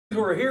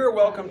Who are here,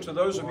 welcome to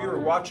those of you who are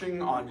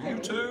watching on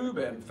YouTube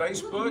and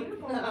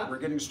Facebook. We're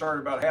getting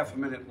started about half a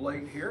minute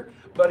late here.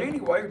 But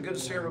anyway, good to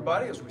see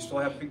everybody as we still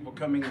have people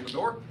coming in the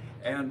door.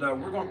 And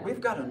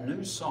we've got a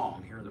new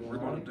song here that we're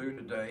going to do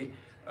today.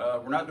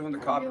 We're not doing the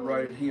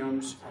copyrighted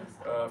hymns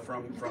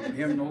from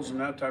hymnals and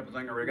that type of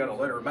thing. I already got a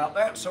letter about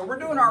that. So we're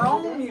doing our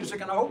own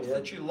music, and I hope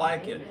that you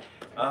like it.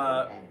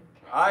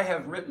 I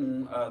have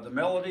written the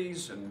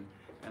melodies, and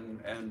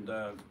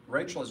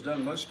Rachel has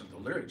done most of the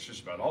lyrics,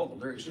 just about all the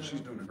lyrics, and she's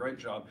doing a great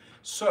job.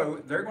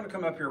 So they're going to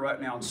come up here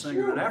right now and sing.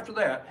 And after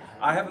that,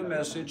 I have a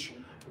message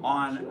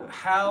on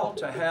how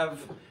to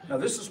have, now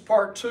this is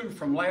part 2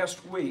 from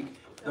last week,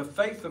 the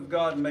faith of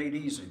God made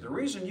easy. The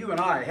reason you and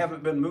I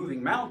haven't been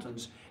moving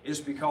mountains is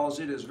because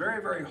it is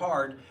very, very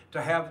hard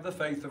to have the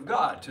faith of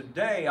God.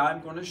 Today,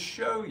 I'm going to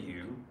show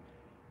you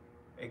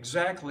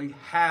exactly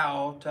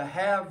how to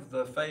have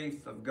the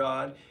faith of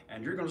God,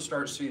 and you're going to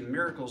start seeing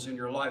miracles in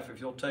your life if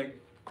you'll take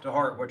to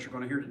heart what you're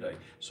going to hear today.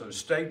 So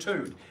stay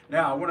tuned.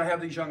 Now, I want to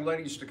have these young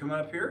ladies to come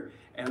up here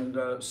and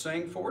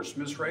sing for us,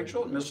 Miss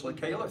Rachel and Miss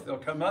LaKayla, if they'll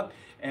come up,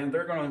 and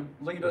they're going to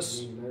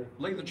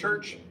lead the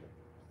church.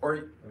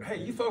 Or,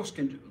 hey, you folks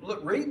can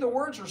read the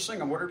words or sing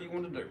them, whatever you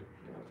want to do.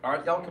 All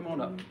right, y'all come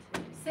on up.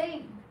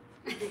 Sing.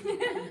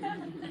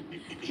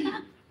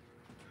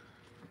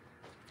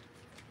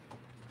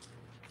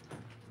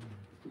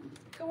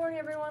 Good morning,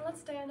 everyone. Let's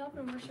stand up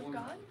and worship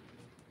God.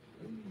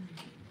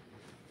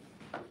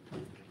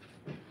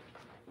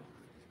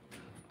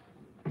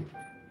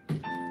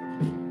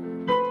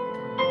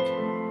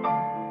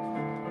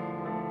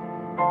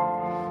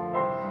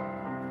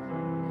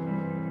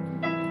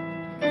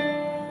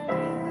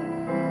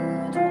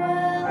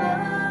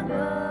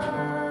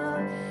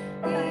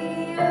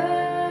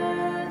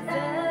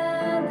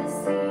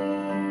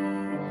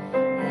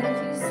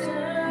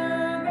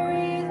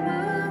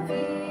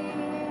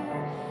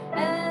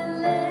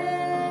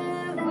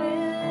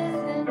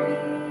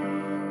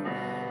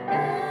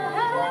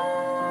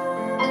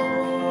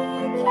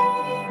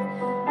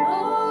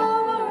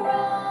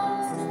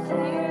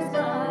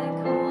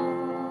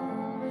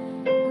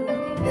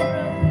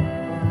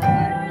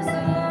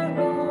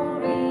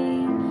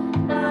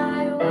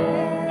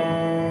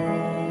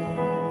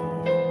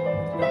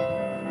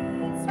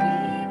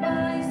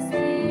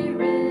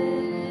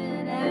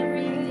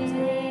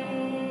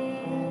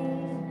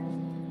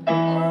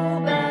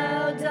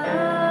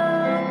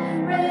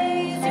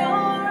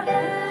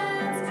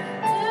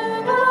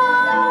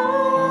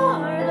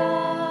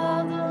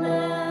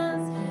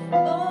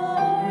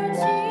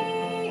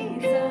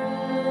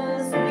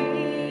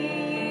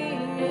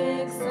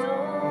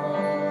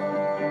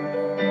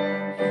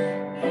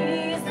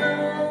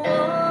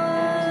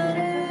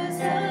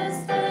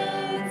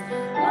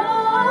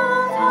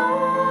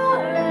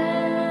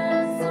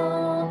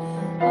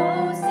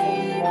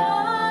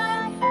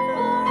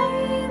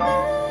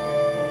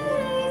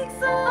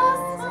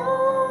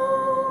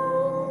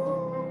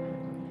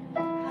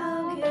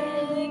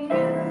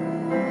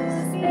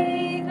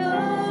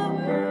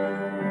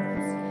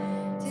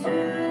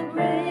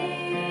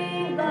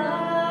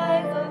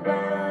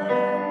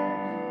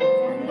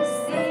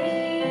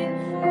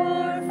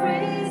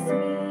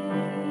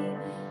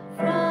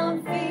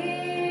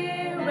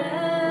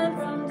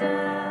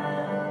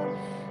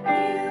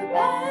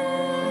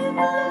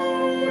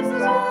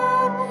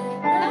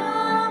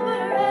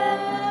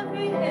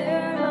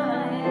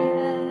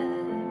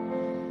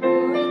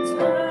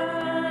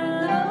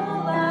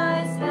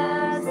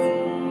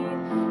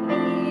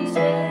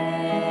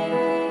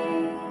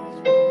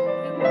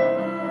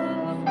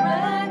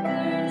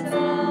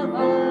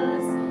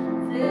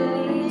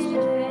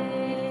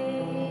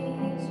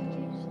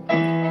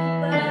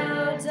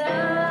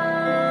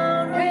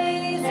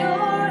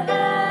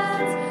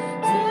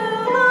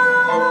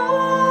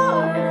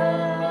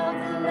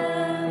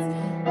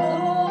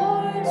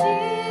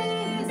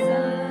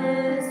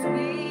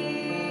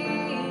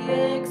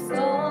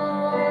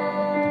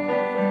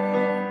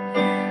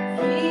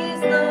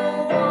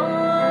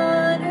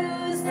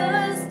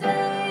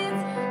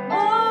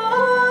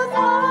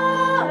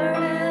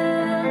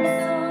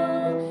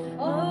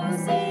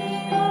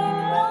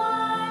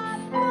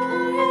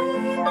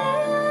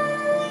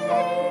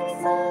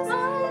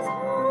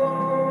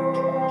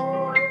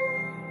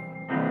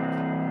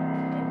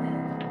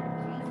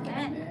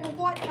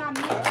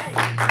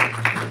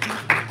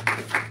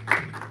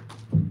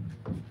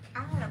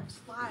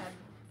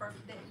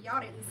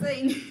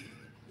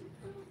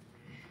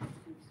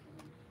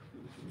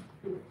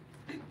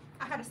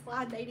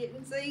 They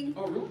didn't sing.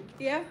 Oh, really?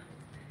 Yeah.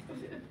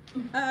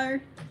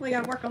 We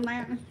gotta work on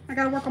that. I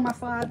gotta work on my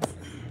slides.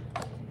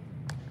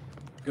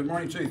 Good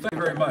morning to you. Thank you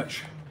very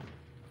much.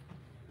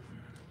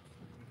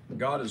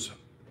 God is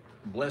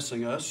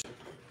blessing us.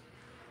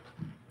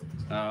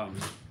 God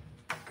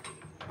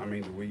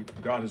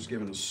has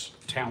given us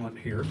talent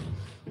here,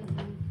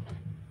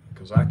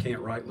 because I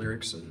can't write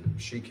lyrics and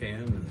she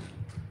can. And,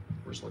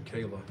 where's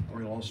LaKayla?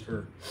 We lost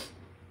her.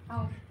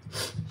 Oh,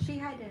 she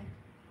had to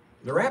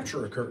The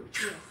rapture occurred.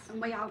 Yes,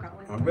 and we all got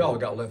left. We all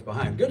got left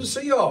behind. Good to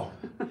see y'all.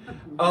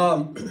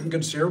 Good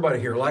to see everybody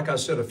here. Like I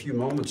said a few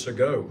moments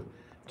ago,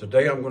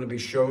 today I'm going to be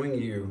showing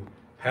you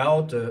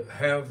how to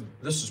have,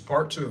 this is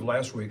part 2 of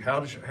last week,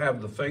 how to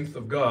have the faith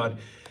of God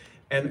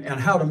and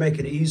how to make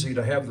it easy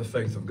to have the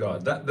faith of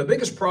God. The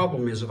biggest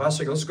problem is if I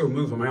say, let's go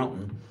move a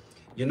mountain,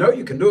 you know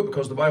you can do it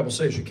because the Bible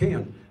says you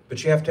can,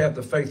 but you have to have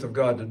the faith of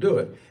God to do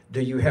it.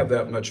 Do you have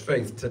that much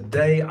faith?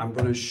 Today I'm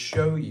going to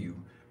show you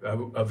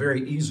a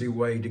very easy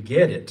way to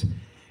get it.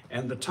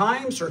 And the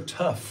times are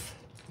tough,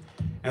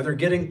 and they're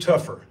getting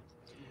tougher.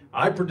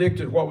 I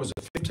predicted, what was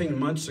it, 15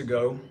 months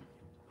ago,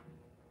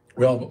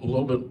 well, a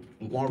little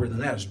bit longer than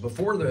that. It was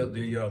before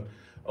the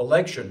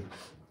election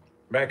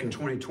back in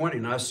 2020,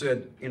 and I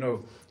said, you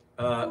know,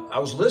 I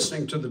was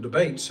listening to the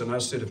debates, and I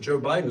said, if Joe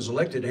Biden is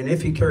elected, and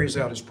if he carries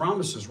out his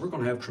promises, we're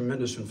going to have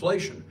tremendous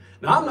inflation.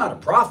 Now, I'm not a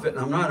prophet, and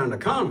I'm not an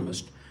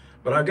economist,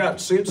 but I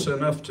got sense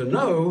enough to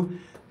know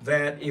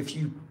that if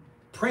you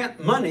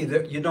print money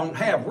that you don't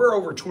have. We're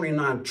over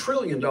 $29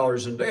 trillion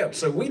in debt,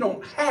 so we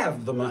don't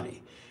have the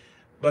money.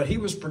 But he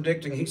was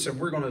predicting, he said,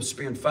 we're going to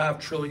spend $5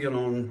 trillion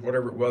on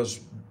whatever it was,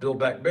 Build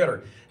Back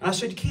Better. And I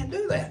said, you can't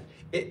do that.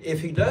 If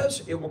he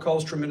does, it will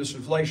cause tremendous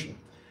inflation.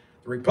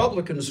 The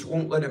Republicans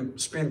won't let him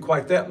spend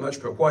quite that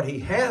much, but what he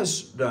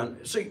has done,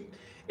 see,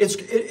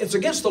 it's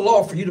against the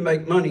law for you to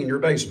make money in your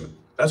basement.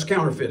 That's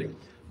counterfeiting.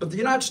 But the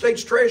United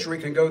States Treasury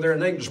can go there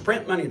and they can just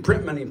print money and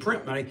print money and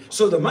print money.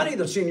 So the money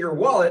that's in your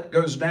wallet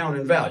goes down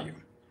in value.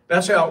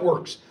 That's how it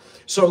works.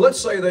 So let's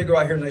say they go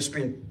out here and they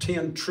spend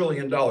 $10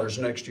 trillion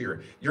next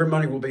year. Your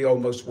money will be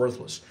almost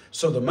worthless.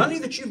 So the money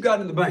that you've got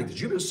in the bank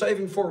that you've been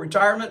saving for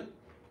retirement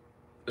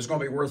is going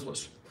to be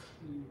worthless.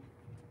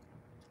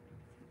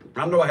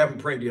 I know I haven't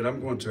prayed yet.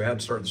 I'm going to. I haven't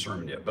started the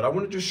sermon yet. But I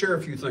want to just share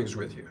a few things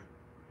with you.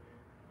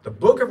 The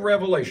book of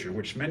Revelation,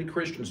 which many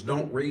Christians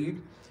don't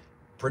read,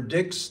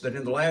 predicts that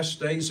in the last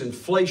days,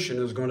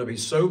 inflation is going to be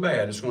so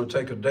bad, it's going to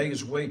take a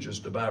day's wages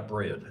to buy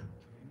bread.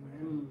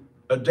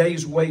 A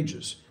day's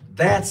wages.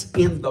 That's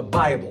in the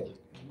Bible.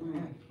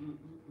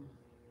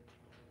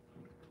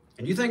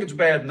 And you think it's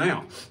bad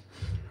now.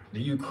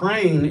 The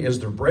Ukraine is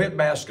the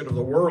breadbasket of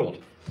the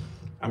world.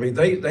 I mean,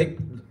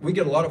 we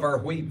get a lot of our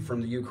wheat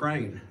from the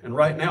Ukraine. And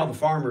right now, the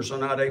farmers are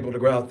not able to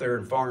go out there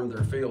and farm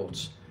their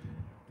fields.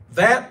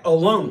 That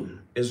alone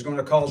is going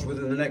to cause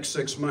within the next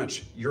 6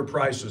 months your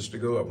prices to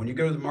go up. When you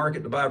go to the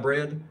market to buy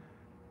bread,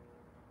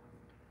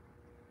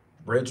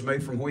 bread's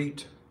made from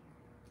wheat.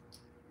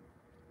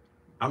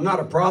 I'm not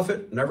a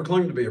prophet, never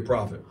claimed to be a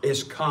prophet.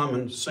 It's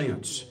common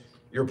sense.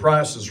 Your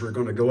prices are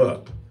going to go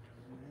up.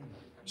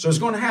 So it's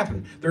going to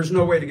happen. There's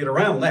no way to get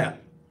around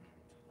that.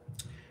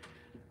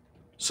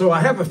 So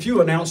I have a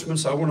few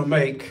announcements I want to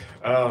make,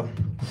 and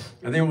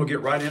then we'll get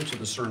right into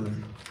the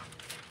sermon.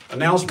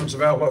 Announcements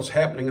about what's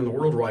happening in the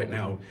world right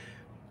now.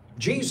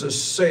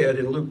 Jesus said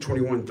in Luke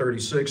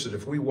 21:36 that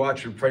if we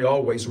watch and pray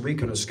always, we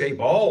can escape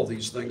all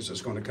these things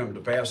that's going to come to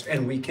pass,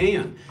 and we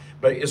can.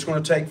 But it's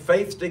going to take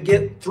faith to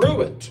get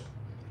through it.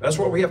 That's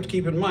what we have to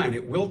keep in mind.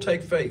 It will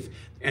take faith,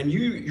 and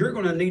you're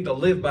going to need to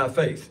live by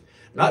faith.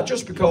 Not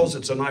just because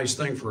it's a nice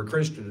thing for a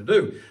Christian to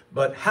do,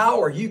 but how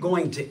are you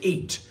going to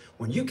eat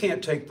when you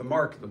can't take the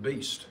mark of the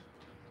beast?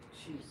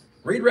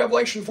 Read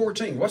Revelation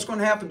 14. What's going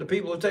to happen to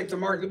people who take the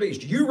mark of the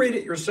beast? You read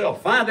it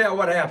yourself. Find out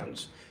what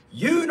happens.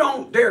 You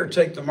don't dare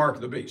take the mark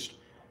of the beast.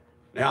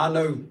 Now, I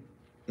know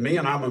me,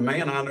 and I'm a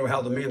man. I know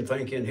how the men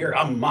think in here.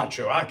 I'm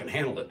macho. I can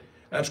handle it.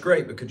 That's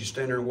great, but could you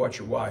stand there and watch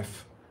your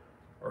wife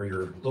or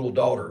your little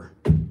daughter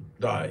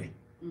die?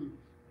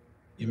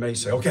 You may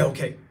say,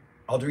 okay,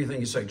 I'll do anything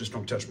you say. Just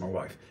don't touch my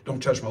wife.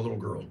 Don't touch my little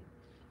girl.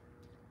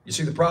 You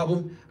see the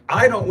problem?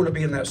 I don't want to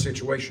be in that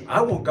situation.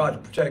 I want God to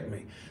protect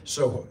me.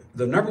 So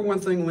the number one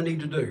thing we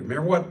need to do,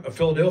 remember what a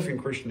Philadelphian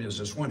Christian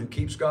is one who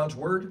keeps God's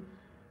word?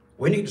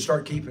 We need to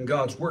start keeping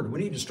God's word.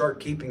 We need to start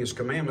keeping his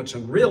commandments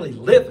and really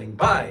living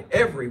by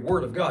every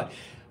word of God.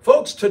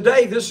 Folks,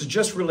 today this is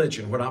just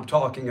religion, what I'm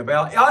talking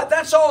about.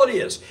 That's all it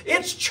is.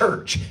 It's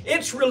church.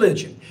 It's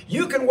religion.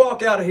 You can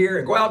walk out of here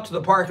and go out to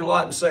the parking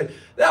lot and say,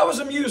 that was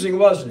amusing,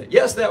 wasn't it?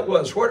 Yes, that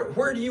was.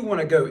 Where do you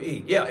want to go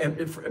eat? Yeah, and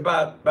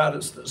about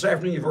this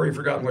afternoon, you've already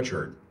forgotten what you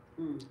heard.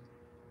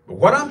 But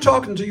what I'm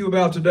talking to you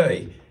about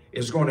today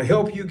is going to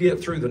help you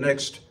get through the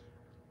next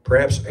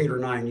perhaps 8 or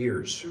 9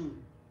 years.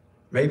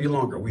 Maybe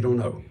longer, we don't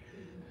know.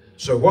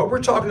 So what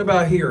we're talking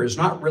about here is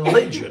not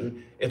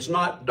religion, it's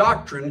not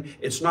doctrine,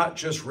 it's not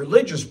just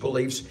religious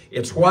beliefs,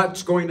 it's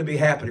what's going to be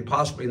happening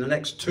possibly in the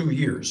next 2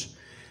 years.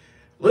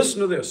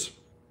 Listen to this.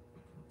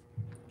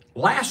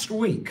 Last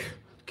week,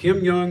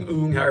 Kim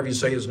Jong-un, however you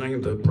say his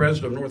name, the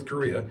president of North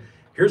Korea,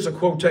 here's a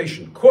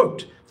quotation,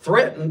 quote,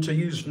 threatened to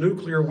use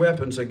nuclear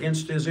weapons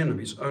against his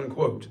enemies,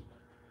 unquote.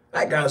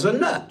 That guy's a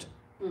nut.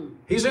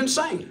 He's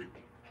insane.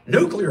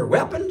 Nuclear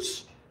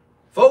weapons?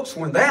 Folks,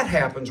 when that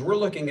happens, we're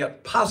looking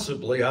at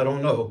possibly, I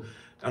don't know,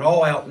 an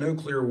all-out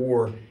nuclear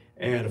war.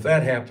 And if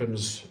that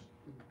happens,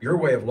 your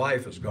way of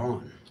life is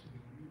gone.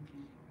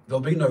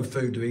 There'll be no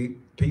food to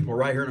eat. People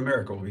right here in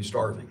America will be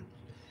starving.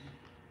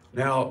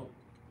 Now,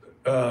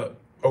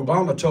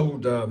 Obama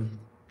told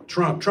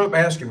Trump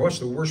asked him, what's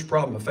the worst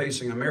problem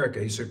facing America?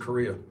 He said,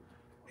 Korea.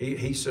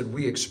 He said,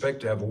 we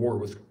expect to have a war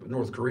with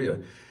North Korea.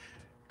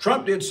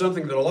 Trump did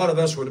something that a lot of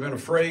us would have been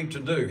afraid to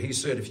do. He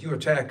said, if you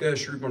attack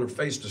us, you're going to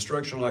face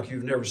destruction like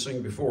you've never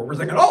seen before. We're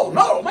thinking, oh,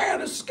 no, man,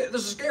 this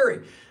is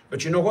scary.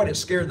 But you know what? It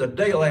scared the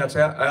daylights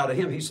out of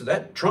him. He said,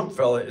 that Trump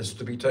fella is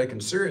to be taken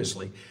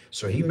seriously.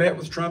 So he met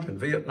with Trump in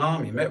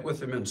Vietnam. He met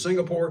with him in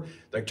Singapore.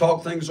 They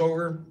talked things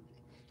over.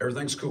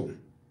 Everything's cool.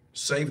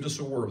 Saved us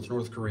a war with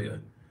North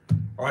Korea.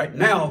 All right,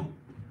 now,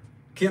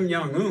 Kim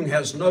Jong-un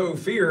has no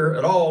fear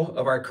at all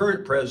of our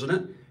current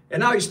president,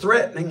 and now he's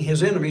threatening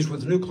his enemies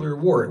with nuclear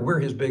war. We're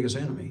his biggest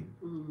enemy.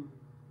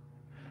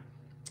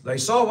 They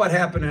saw what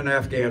happened in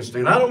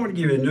Afghanistan. I don't want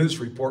to give you a news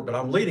report, but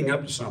I'm leading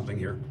up to something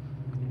here.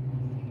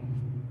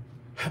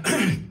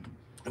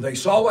 They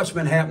saw what's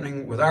been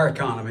happening with our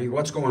economy,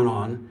 what's going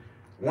on,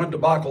 one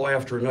debacle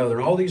after another,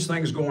 and all these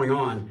things going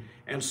on.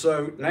 And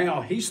so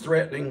now he's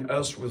threatening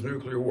us with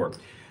nuclear war.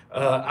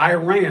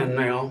 Iran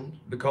now,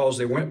 because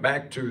they went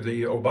back to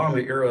the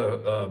Obama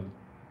era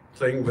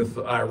thing with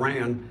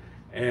Iran,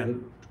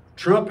 and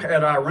Trump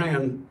had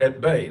Iran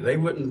at bay. They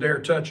wouldn't dare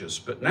touch us.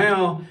 But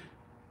now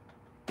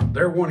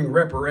they're wanting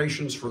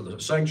reparations for the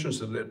sanctions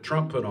that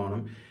Trump put on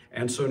them.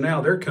 And so now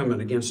they're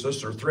coming against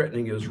us. They're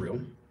threatening Israel.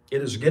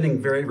 It is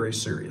getting very, very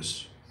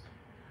serious.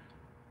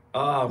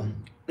 Now,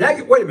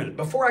 wait a minute.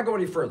 Before I go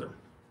any further,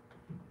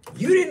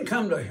 you didn't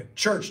come to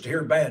church to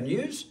hear bad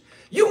news.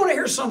 You want to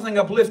hear something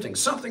uplifting,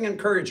 something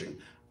encouraging.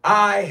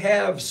 I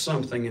have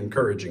something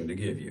encouraging to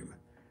give you.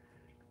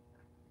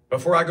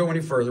 Before I go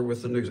any further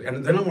with the news,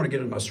 and then I want to get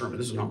into my sermon.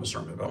 This is not my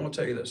sermon, but I want to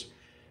tell you this.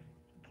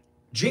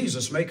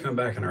 Jesus may come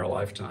back in our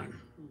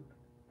lifetime.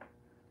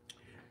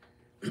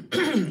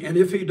 And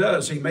if he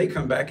does, he may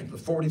come back at the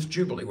 40th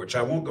Jubilee, which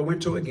I won't go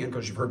into again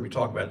because you've heard me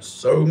talk about it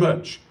so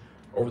much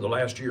over the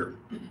last year.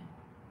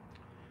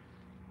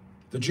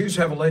 The Jews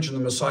have a legend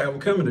the Messiah will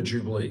come in a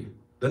Jubilee.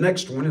 The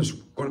next one is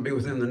going to be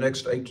within the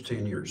next 8 to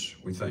 10 years,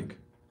 we think.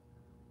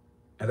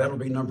 And that'll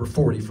be number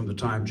 40 from the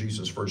time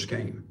Jesus first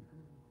came.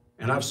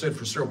 And I've said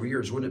for several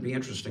years, wouldn't it be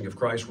interesting if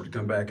Christ were to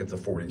come back at the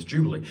 40th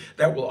Jubilee?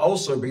 That will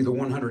also be the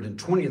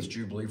 120th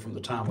Jubilee from the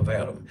time of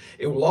Adam.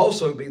 It will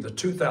also be the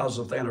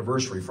 2000th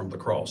anniversary from the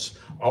cross.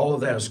 All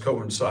of that is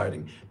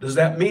coinciding. Does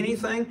that mean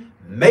anything?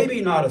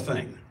 Maybe not a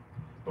thing.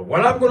 But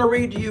what I'm going to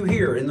read to you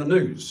here in the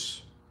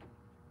news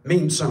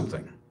means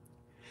something.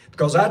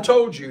 Because I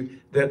told you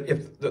that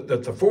if the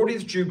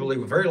 40th Jubilee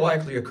will very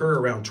likely occur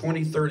around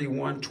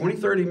 2031,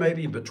 2030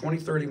 maybe, but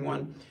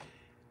 2031,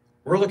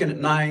 we're looking at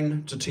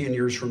 9 to 10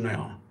 years from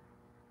now.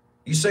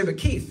 You say, but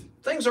Keith,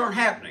 things aren't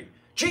happening.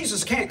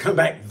 Jesus can't come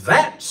back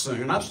that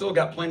soon. I've still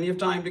got plenty of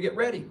time to get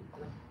ready.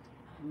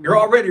 You're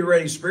already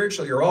ready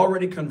spiritually. You're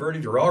already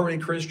converted. You're already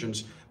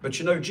Christians. But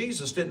you know,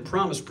 Jesus didn't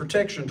promise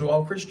protection to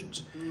all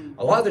Christians.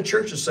 A lot of the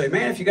churches say,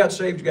 man, if you got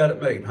saved, you got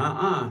it made.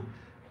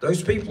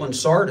 Those people in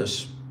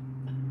Sardis,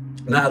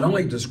 not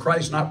only does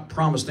Christ not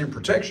promise them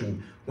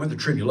protection when the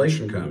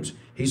tribulation comes,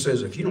 he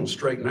says, if you don't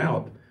straighten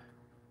up,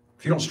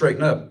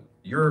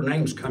 your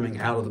name's coming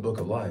out of the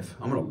book of life.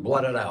 I'm going to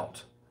blot it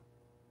out.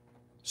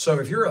 So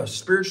if you're a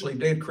spiritually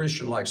dead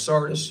Christian like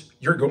Sardis,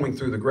 you're going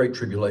through the great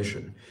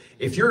tribulation.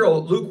 If you're a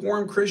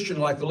lukewarm Christian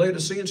like the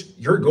Laodiceans,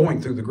 you're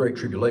going through the great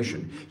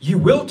tribulation. You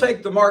will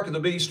take the mark of the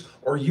beast,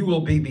 or you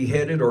will be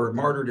beheaded or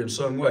martyred in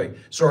some way.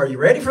 So are you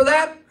ready for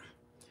that?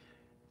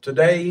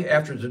 Today,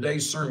 after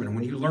today's sermon,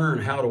 when you learn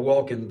how to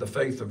walk in the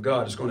faith of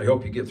God, it's going to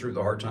help you get through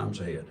the hard times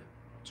ahead.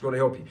 It's going to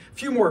help you. A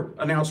few more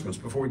announcements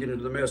before we get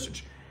into the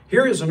message.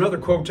 Here is another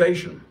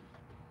quotation.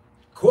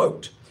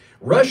 Quote,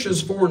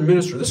 Russia's foreign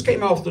minister, this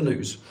came off the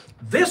news,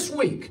 this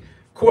week,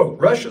 quote,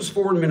 Russia's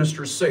foreign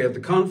minister said the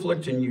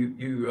conflict in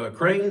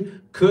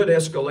Ukraine could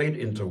escalate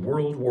into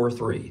World War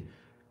III.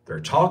 They're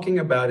talking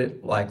about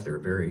it like they're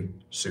very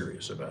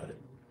serious about it.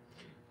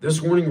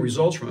 This warning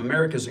results from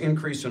America's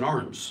increase in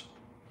arms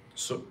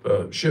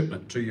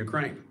shipment to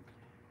Ukraine.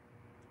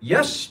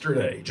 Just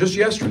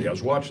yesterday, I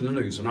was watching the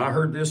news, and I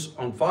heard this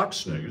on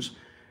Fox News.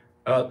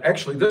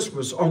 Actually, this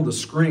was on the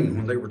screen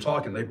when they were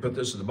talking. They put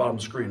this at the bottom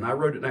of the screen. I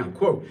wrote it down.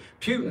 Quote,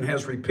 Putin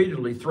has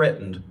repeatedly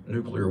threatened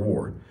nuclear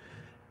war.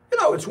 You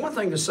know, it's one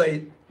thing to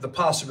say the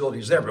possibility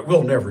is there, but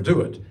we'll never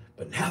do it.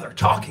 But now they're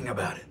talking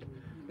about it.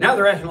 Now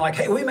they're acting like,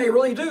 hey, we may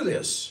really do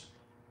this.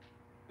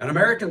 And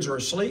Americans are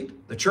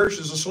asleep. The church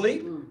is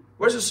asleep.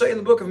 What does it say in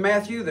the book of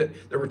Matthew?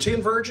 That there were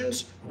 10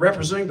 virgins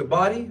representing the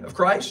body of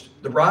Christ,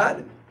 the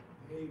bride?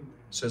 It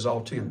says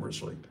all 10 were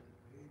asleep.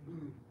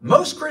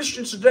 Most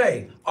Christians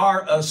today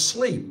are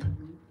asleep.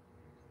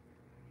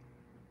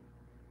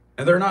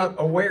 And they're not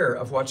aware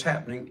of what's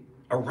happening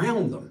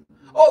around them.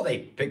 Oh, they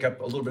pick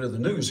up a little bit of the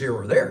news here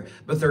or there,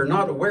 but they're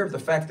not aware of the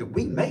fact that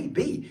we may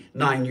be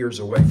 9 years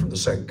away from the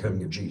second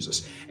coming of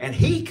Jesus. And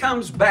he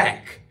comes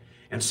back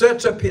and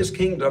sets up his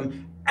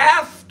kingdom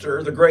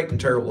after the great and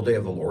terrible day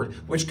of the Lord,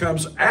 which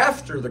comes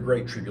after the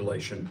great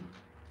tribulation.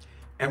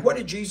 And what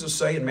did Jesus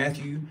say in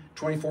Matthew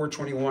 24,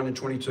 21, and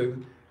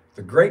 22?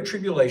 The great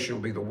tribulation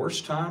will be the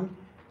worst time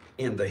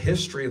in the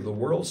history of the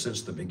world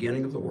since the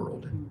beginning of the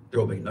world. There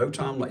will be no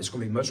time like it's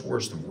going to be much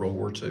worse than World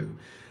War II.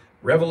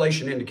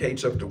 Revelation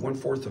indicates up to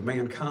 1/4 of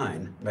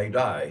mankind may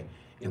die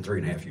in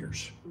 3.5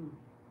 years.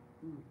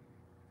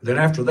 Then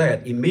after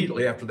that,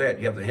 immediately after that,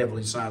 you have the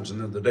heavenly signs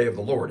and then the day of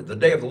the Lord. The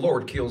day of the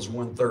Lord kills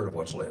 1/3 of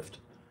what's left.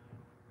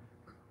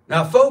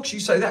 Now, folks, you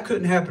say that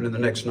couldn't happen in the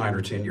next 9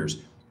 or 10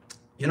 years.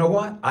 You know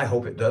what? I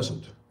hope it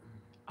doesn't.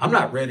 I'm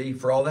not ready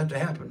for all that to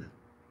happen.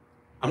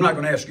 I'm not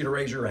going to ask you to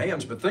raise your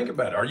hands, but think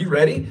about it. Are you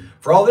ready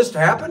for all this to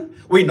happen?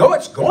 We know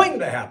it's going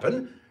to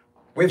happen.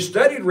 We've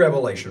studied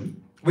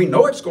Revelation. We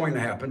know it's going to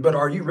happen, but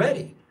are you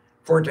ready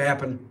for it to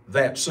happen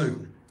that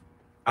soon?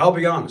 I'll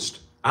be honest,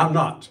 I'm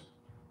not.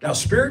 Now,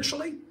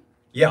 spiritually,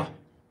 yeah.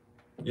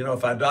 You know,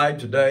 if I died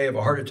today of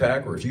a heart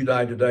attack, or if you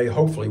died today,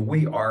 hopefully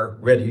we are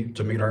ready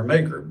to meet our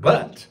Maker.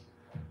 But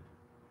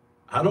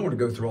I don't want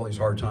to go through all these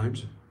hard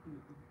times.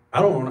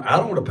 I don't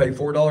want to pay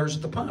 $4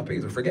 at the pump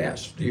either for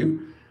gas. Do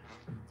you?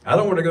 I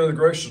don't want to go to the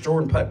grocery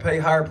store and pay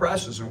higher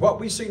prices. And what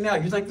we see now,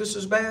 you think this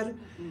is bad?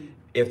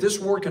 If this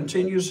war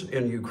continues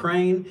in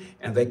Ukraine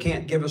and they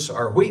can't give us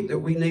our wheat that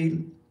we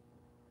need,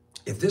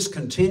 if this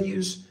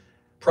continues,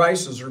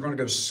 prices are going to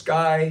go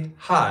sky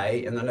high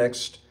in the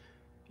next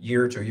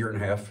year to a year and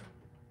a half.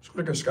 It's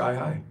going to go sky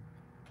high.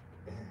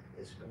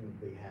 It's going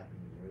to be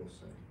happening real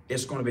soon.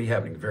 It's going to be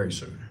happening very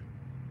soon.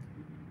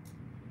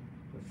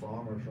 The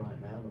farmers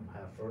right now don't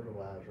have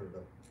fertilizer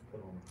to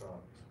put on the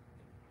crops.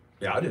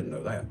 Yeah, I didn't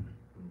know that.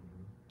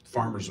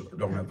 Farmers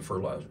don't have the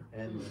fertilizer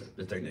And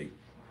that they need.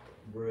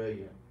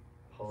 brilliant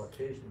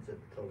politicians have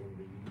told them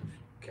to use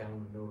cow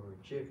manure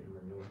and chicken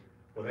manure.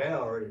 Well, they're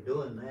already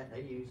doing that.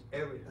 They use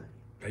everything.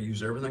 They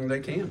use everything they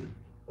can.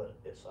 But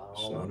it's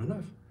It's all, not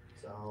enough.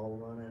 it's all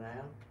running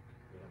out.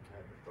 You don't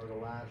have the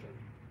fertilizer.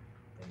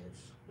 And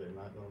they're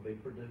not going to be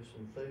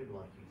producing food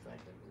like you think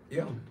they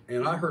would. Yeah,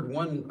 and I heard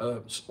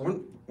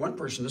one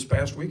person this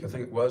past week, I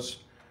think it was,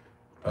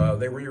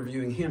 they were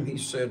interviewing him. He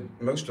said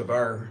most of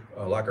our,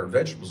 like our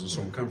vegetables and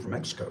so on, come from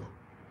Mexico.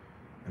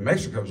 And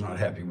Mexico's not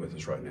happy with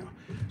us right now.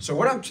 So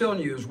what I'm telling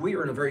you is we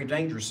are in a very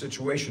dangerous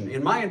situation.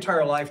 In my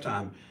entire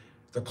lifetime,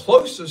 the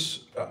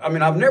closest, I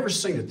mean, I've never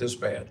seen it this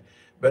bad,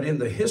 but in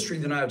the history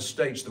of the United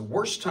States, the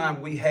worst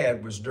time we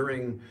had was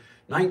during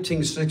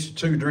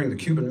 1962, during the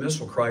Cuban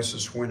Missile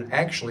Crisis, when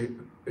actually,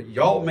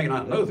 y'all may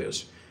not know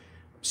this,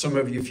 some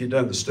of you, if you've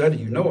done the study,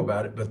 you know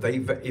about it, but they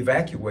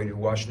evacuated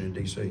Washington,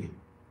 D.C.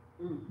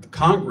 The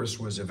Congress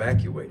was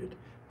evacuated.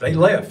 They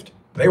left.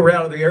 They were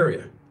out of the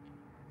area.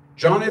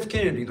 John F.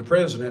 Kennedy, the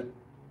president,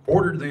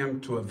 ordered them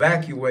to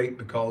evacuate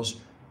because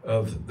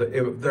of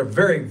the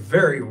very,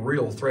 very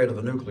real threat of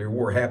the nuclear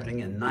war happening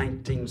in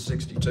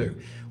 1962.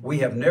 We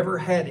have never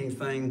had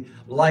anything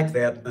like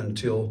that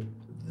until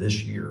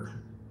this year.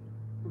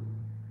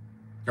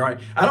 All right,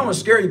 I don't want to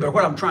scare you, but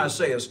what I'm trying to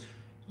say is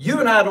you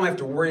and I don't have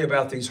to worry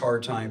about these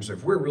hard times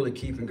if we're really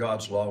keeping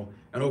God's law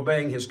and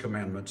obeying His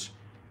commandments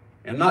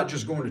and not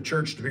just going to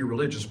church to be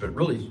religious, but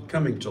really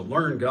coming to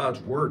learn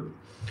God's Word.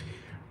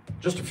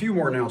 Just a few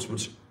more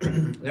announcements.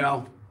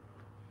 Now,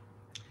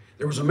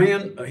 there was a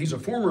man, he's a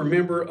former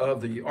member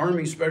of the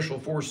Army Special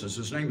Forces.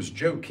 His name is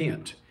Joe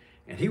Kent.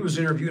 And he was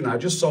interviewed, and I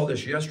just saw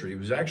this yesterday. He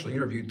was actually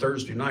interviewed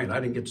Thursday night. I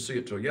didn't get to see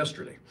it till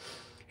yesterday.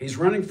 He's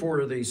running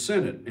for the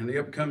Senate in the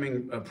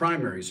upcoming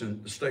primaries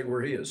in the state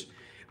where he is.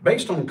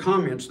 Based on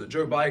comments that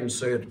Joe Biden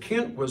said,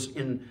 Kent was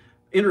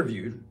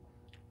interviewed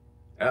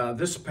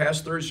this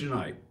past Thursday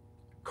night.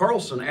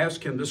 Carlson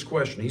asked him this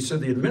question. He said,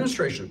 the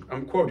administration,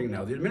 I'm quoting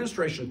now, the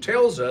administration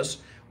tells us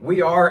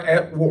we are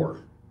at war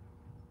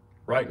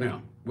right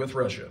now with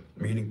Russia,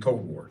 meaning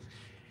Cold War.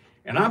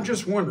 And I'm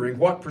just wondering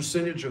what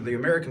percentage of the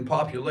American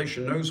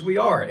population knows we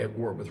are at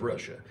war with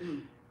Russia.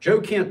 Joe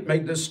Kent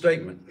made this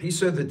statement. He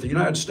said that the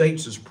United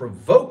States is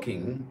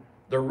provoking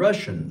the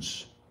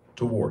Russians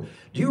to war.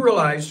 Do you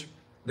realize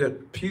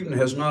that Putin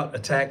has not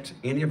attacked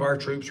any of our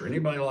troops or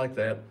anybody like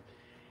that?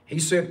 He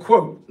said,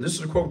 quote, this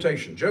is a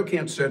quotation, Joe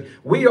Kent said,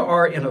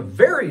 we're in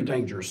very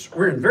dangerous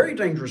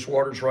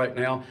waters right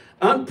now,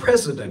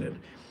 unprecedented.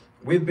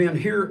 We've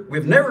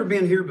never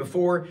been here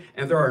before,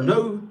 and there are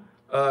no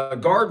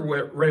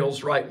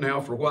guardrails right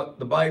now for what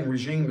the Biden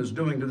regime is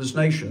doing to this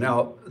nation.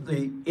 Now,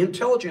 the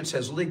intelligence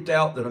has leaked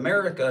out that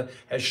America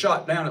has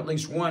shot down at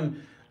least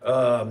one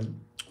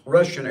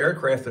Russian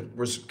aircraft that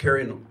was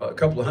carrying a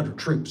couple of hundred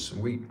troops,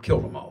 and we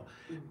killed them all.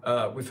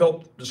 We've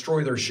helped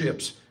destroy their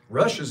ships.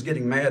 Russia's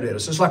getting mad at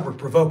us. It's like we're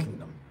provoking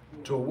them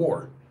to a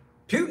war.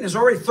 Putin is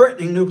already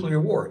threatening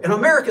nuclear war, and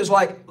America's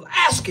like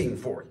asking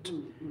for it.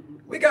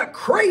 We got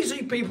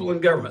crazy people in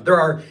government. There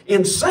are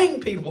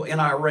insane people in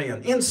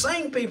Iran,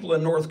 insane people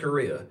in North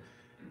Korea.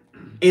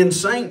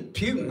 Insane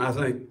Putin, I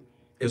think,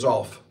 is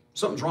off.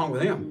 Something's wrong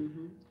with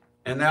him.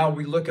 And now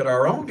we look at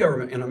our own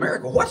government in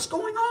America. What's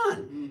going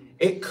on?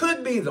 It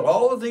could be that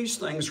all of these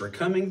things are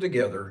coming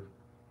together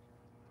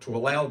to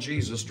allow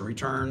Jesus to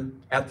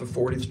return at the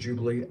 40th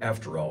Jubilee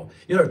after all.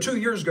 You know, 2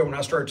 years ago when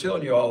I started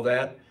telling you all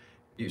that,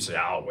 you say,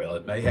 oh, well,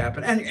 it may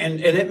happen. And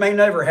it may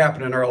never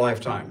happen in our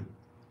lifetime.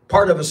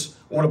 Part of us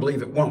want to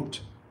believe it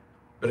won't.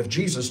 But if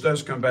Jesus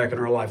does come back in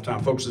our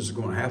lifetime, folks, this is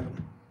going to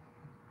happen.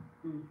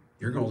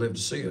 You're going to live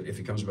to see it if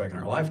He comes back in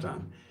our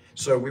lifetime.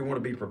 So we want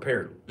to be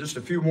prepared. Just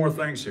a few more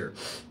things here.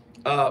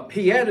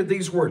 He added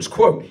these words,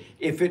 quote,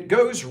 "If it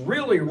goes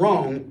really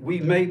wrong, we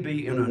may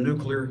be in a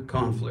nuclear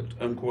conflict,"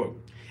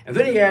 unquote. And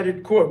then he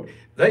added, quote,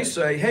 "They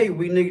say, hey,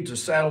 we need to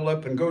saddle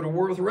up and go to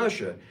war with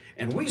Russia."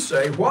 And we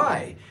say,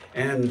 why?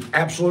 And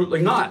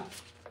absolutely not.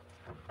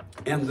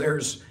 And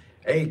there's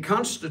a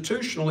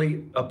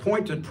constitutionally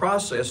appointed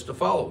process to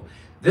follow.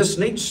 This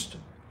needs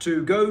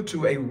to go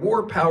to a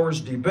war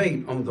powers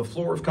debate on the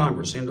floor of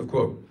Congress, end of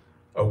quote.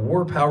 A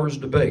war powers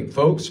debate.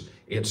 Folks,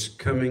 it's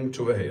coming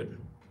to a head.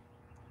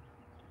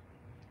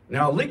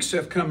 Now, leaks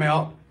have come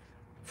out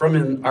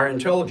from our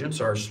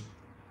intelligence, our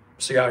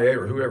CIA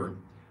or whoever,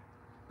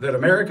 that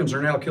Americans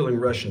are now killing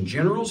Russian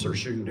generals. They're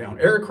shooting down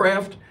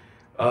aircraft.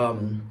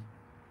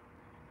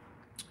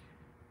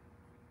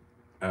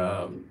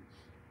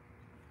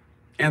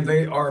 And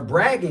they are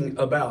bragging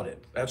about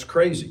it. That's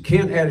crazy.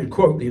 Kent added,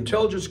 quote, "The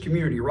intelligence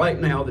community right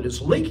now that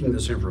is leaking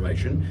this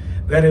information,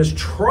 that is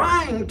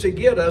trying to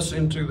get us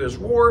into this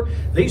war,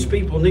 these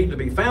people need to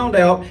be found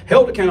out,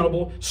 held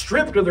accountable,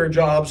 stripped of their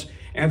jobs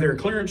and their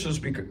clearances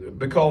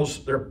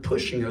because they're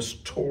pushing us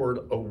toward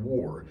a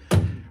war."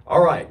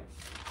 All right,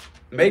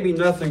 maybe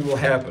nothing will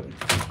happen.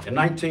 In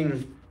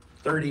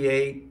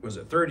 1938, was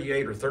it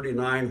 38 or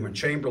 39, when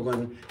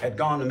Chamberlain had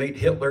gone to meet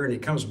Hitler, and he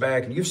comes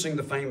back, and you've seen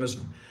the famous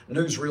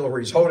newsreel where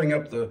he's holding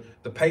up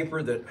the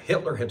paper that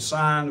Hitler had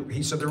signed.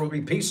 He said there will be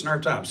peace in our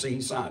time. See,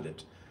 he signed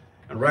it.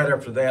 And right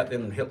after that,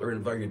 then Hitler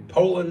invaded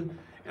Poland,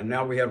 and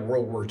now we had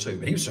World War II.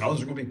 But he said, oh,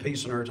 there's going to be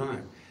peace in our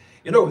time.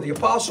 You know, the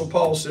Apostle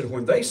Paul said,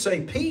 when they say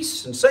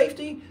peace and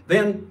safety,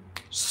 then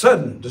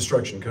sudden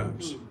destruction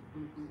comes.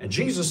 And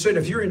Jesus said,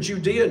 if you're in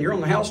Judea and you're on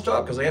the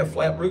housetop, because they have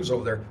flat roofs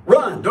over there,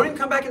 run. Don't even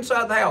come back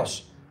inside the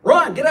house.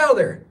 Run. Get out of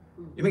there.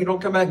 You mean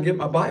don't come back and get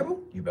my Bible?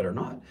 You better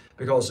not,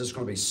 because it's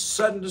going to be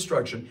sudden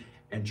destruction,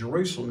 and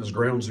Jerusalem is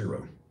ground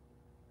zero.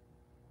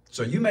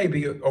 So you may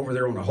be over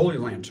there on a Holy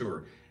Land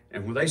tour,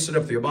 and when they set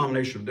up the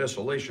abomination of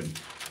desolation,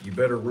 you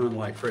better run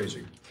like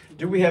crazy.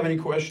 Do we have any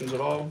questions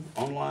at all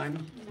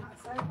online? Not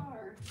so far.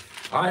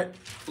 All right,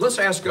 let's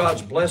ask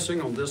God's blessing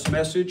on this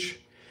message.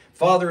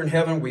 Father in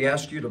heaven, we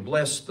ask you to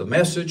bless the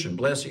message and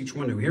bless each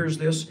one who hears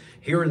this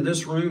here in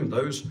this room,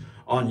 those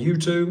on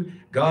YouTube.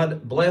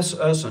 God, bless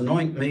us,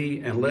 anoint me,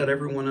 and let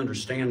everyone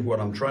understand what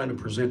I'm trying to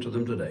present to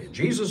them today. In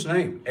Jesus'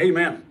 name,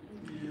 amen.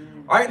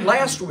 All right,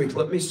 last week,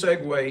 let me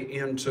segue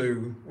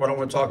into what I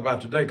want to talk about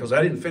today, because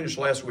I didn't finish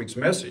last week's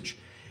message.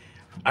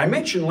 I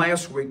mentioned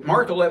last week,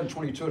 Mark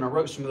 11:22, and I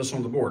wrote some of this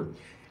on the board.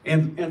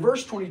 In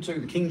verse 22,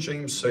 the King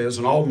James says,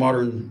 and all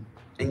modern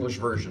English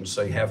versions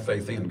say, have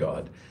faith in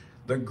God.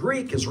 The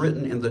Greek is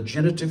written in the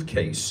genitive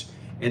case,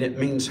 and it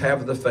means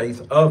have the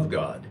faith of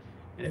God.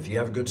 And if you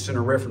have a good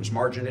center reference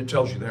margin, it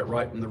tells you that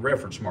right in the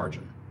reference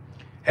margin.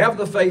 Have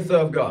the faith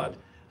of God.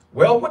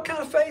 Well, what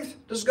kind of faith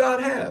does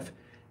God have?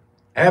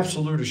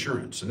 Absolute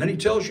assurance. And then he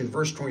tells you in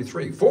verse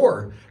 23,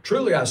 for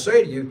truly I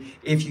say to you,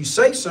 if you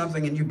say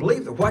something and you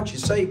believe that what you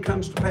say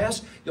comes to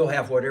pass, you'll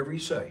have whatever you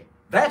say.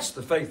 That's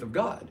the faith of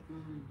God.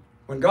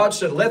 When God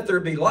said, let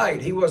there be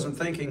light, he wasn't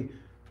thinking,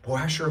 boy,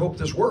 I sure hope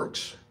this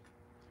works.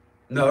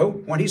 No,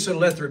 when he said,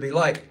 let there be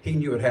light, he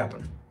knew it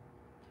happened.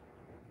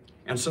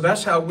 And so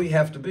that's how we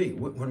have to be.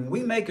 When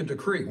we make a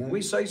decree, when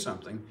we say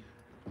something,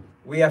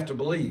 we have to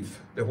believe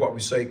that what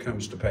we say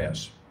comes to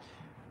pass.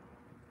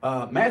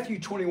 Matthew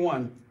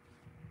 21,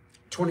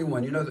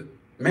 you know,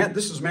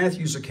 this is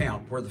Matthew's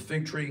account where the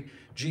fig tree,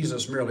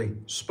 Jesus merely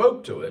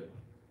spoke to it.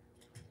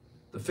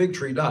 The fig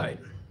tree died.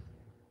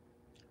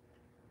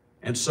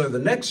 And so the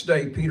next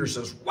day, Peter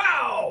says,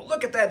 wow,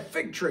 look at that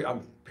fig tree.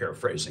 I'm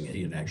paraphrasing it.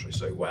 He didn't actually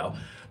say wow.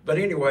 But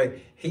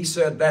anyway, he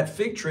said, that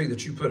fig tree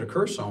that you put a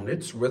curse on,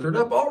 it's withered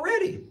up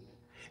already.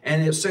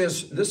 And it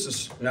says,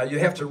 now you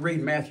have to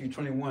read Matthew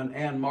 21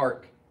 and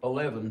Mark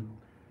 11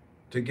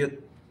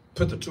 to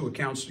put the two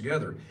accounts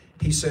together.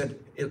 He said,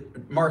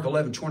 Mark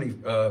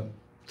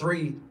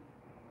 11:23,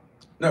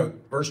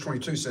 verse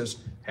 22 says,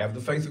 have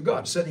the faith of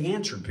God. It said he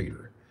answered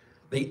Peter.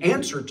 The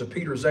answer to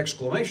Peter's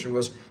exclamation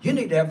was, you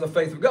need to have the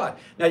faith of God.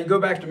 Now you go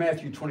back to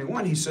Matthew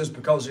 21, he says,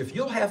 because if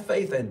you'll have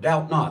faith and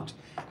doubt not,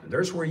 and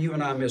there's where you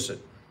and I miss it.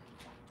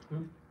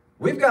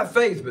 We've got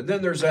faith, but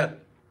then there's that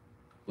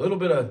little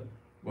bit of,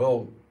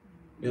 well,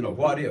 you know,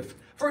 what if?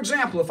 For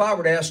example, if I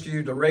were to ask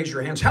you to raise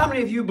your hands, how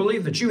many of you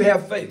believe that you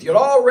have faith? You'd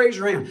all raise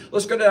your hand.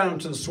 Let's go down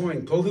to the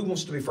swimming pool. Who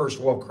wants to be first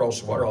to walk across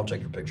the water? I'll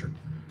take your picture.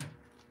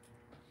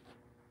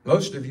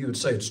 Most of you would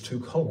say it's too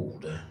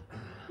cold.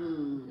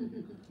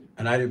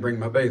 And I didn't bring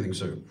my bathing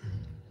suit.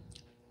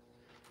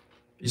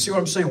 You see what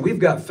I'm saying? We've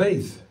got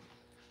faith,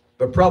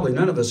 but probably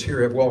none of us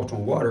here have walked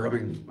on water.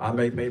 I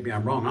mean, maybe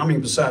I'm wrong. I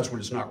mean, besides when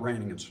it's not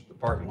raining, the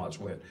parking lot's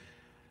wet.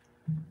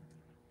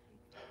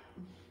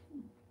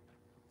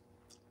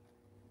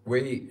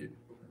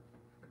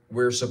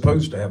 We're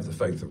supposed to have the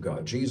faith of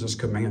God. Jesus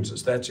commands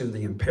us. That's in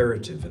the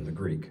imperative in the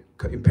Greek.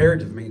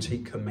 Imperative means he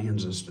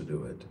commands us to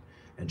do it.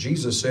 And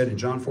Jesus said in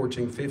John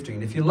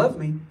 14:15, if you love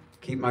me,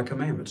 keep my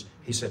commandments.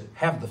 He said,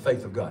 have the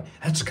faith of God.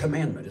 That's a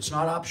commandment. It's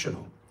not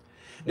optional.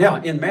 Now,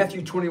 in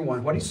Matthew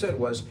 21, what he said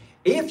was,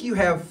 if you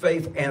have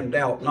faith and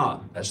doubt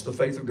not, that's the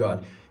faith of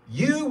God,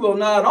 you will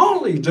not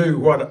only do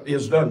what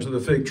is done to the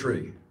fig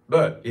tree,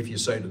 but if you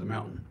say to the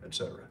mountain,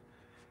 etc.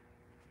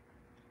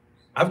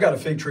 I've got a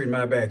fig tree in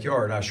my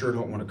backyard. I sure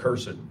don't want to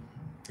curse it.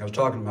 I was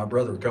talking to my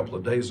brother a couple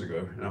of days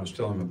ago, and I was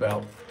telling him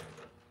about,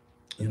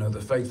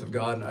 the faith of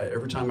God. And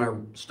every time I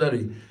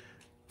study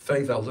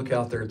faith, I look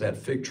out there at that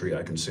fig tree.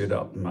 I can see it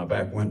out in my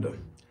back window.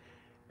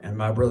 And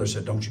my brother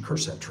said, don't you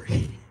curse that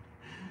tree.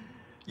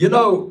 You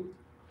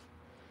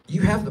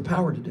have the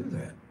power to do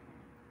that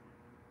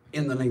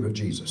in the name of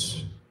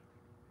Jesus.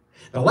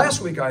 Now,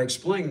 last week I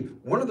explained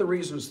one of the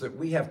reasons that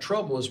we have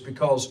trouble is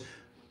because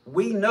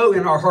we know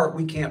in our heart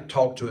we can't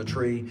talk to a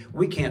tree.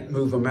 We can't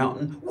move a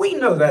mountain. We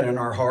know that in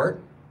our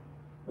heart.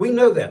 We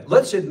know that.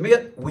 Let's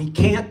admit we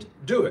can't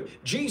do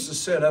it. Jesus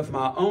said, of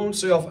my own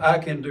self, I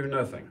can do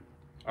nothing.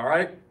 All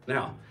right?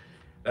 Now,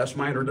 that's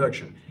my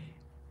introduction.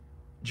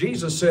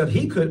 Jesus said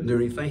he couldn't do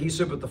anything. He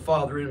said, but the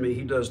Father in me,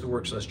 he does the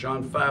works. That's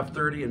John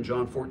 5:30 and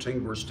John 14,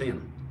 verse 10.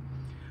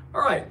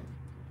 All right.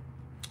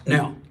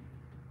 Now,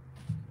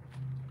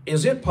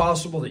 is it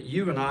possible that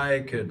you and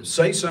I could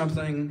say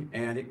something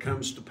and it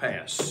comes to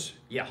pass?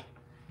 Yeah.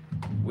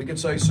 We could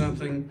say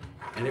something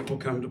and it will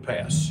come to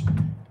pass.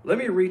 Let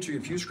me read to you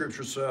a few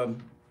scriptures.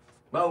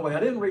 By the way, I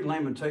didn't read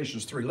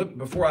Lamentations 3. Look,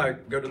 before I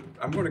go to,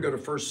 I'm going to go to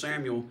 1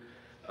 Samuel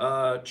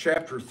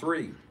chapter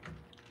 3.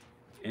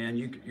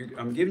 And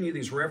I'm giving you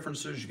these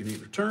references. You can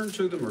either turn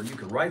to them or you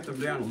can write them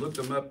down and look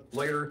them up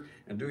later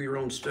and do your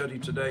own study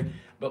today.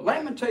 But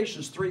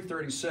Lamentations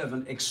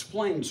 3:37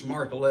 explains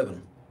Mark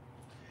 11.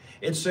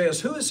 It says,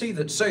 who is he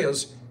that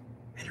says,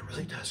 and it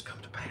really does come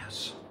to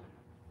pass,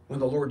 when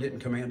the Lord didn't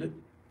command it?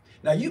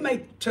 Now, you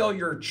may tell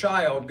your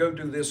child, go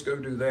do this, go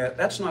do that.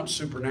 That's not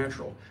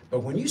supernatural. But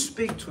when you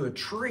speak to a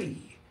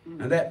tree,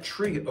 and that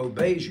tree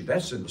obeys you,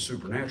 that's in the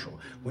supernatural.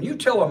 When you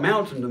tell a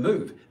mountain to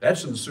move,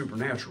 that's in the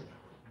supernatural.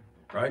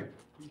 Right?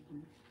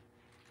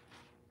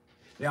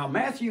 Now,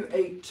 Matthew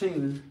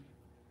 18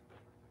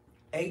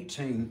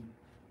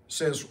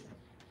 says,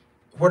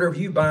 whatever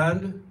you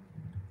bind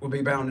will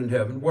be bound in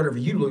heaven. Whatever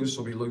you loose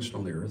will be loosed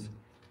on the earth.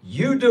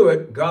 You do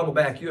it, God will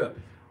back you up.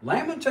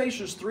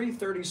 Lamentations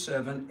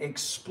 3:37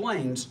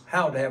 explains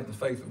how to have the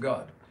faith of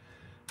God.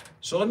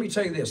 So let me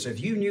tell you this. If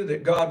you knew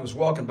that God was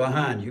walking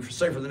behind you,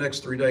 say for the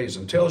next 3 days,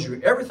 and tells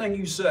you everything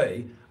you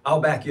say,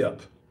 I'll back you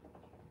up.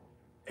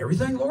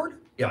 Everything, Lord?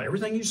 Yeah,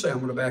 everything you say, I'm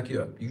going to back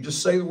you up. You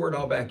just say the word,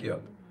 I'll back you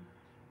up.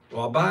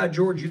 Well, by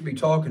George, you'd be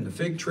talking to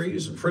fig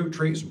trees and fruit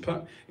trees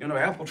and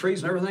apple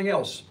trees and everything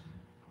else.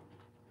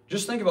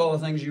 Just think of all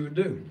the things you would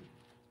do.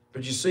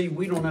 But you see,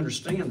 we don't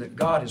understand that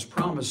God has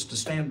promised to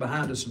stand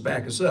behind us and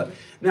back us up.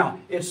 Now,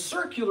 it's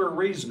circular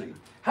reasoning.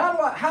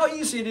 How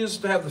easy it is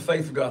to have the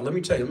faith of God? Let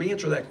me tell you, let me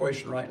answer that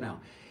question right now.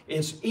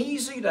 It's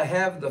easy to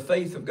have the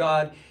faith of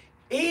God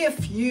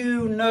if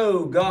you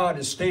know God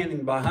is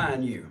standing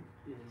behind you.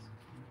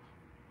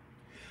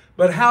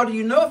 But how do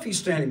you know if he's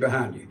standing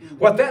behind you?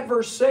 What that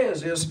verse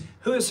says is,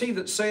 who is he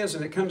that says,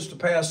 and it comes to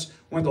pass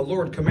when the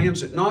Lord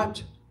commands it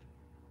not?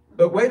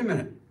 But wait a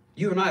minute.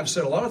 You and I have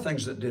said a lot of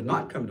things that did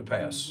not come to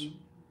pass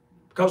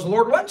because the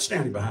Lord wasn't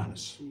standing behind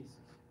us. Do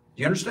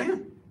you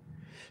understand?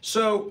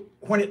 So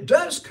when it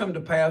does come to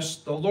pass,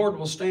 the Lord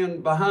will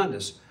stand behind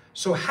us.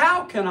 So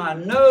how can I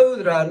know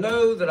that I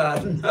know that I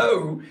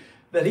know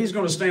that he's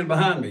going to stand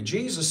behind me?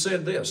 Jesus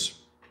said this.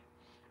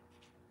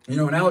 In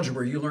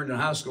algebra, you learned in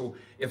high school,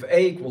 if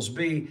A equals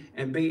B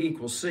and B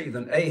equals C,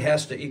 then A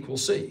has to equal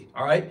C.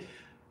 All right?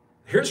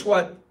 Here's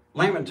what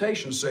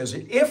Lamentations says.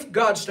 If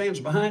God stands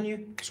behind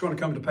you, it's going to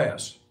come to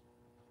pass.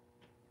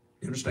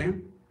 You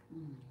understand?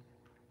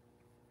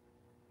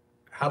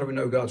 How do we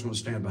know God's going to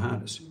stand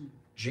behind us?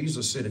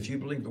 Jesus said, if you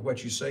believe that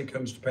what you say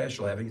comes to pass,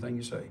 you'll have anything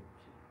you say.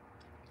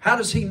 How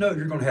does he know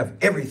you're going to have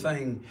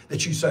everything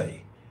that you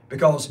say?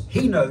 Because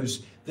he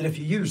knows that if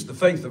you use the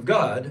faith of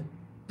God,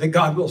 that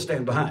God will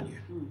stand behind you.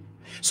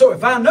 So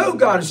if I know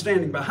God is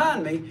standing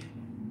behind me,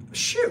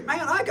 shoot,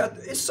 man,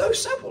 it's so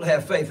simple to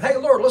have faith. Hey,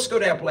 Lord, let's go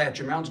to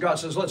Appalachian Mountains. God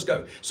says, let's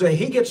go. So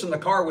he gets in the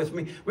car with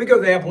me. We go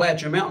to the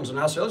Appalachian Mountains, and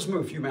I say, let's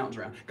move a few mountains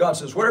around. God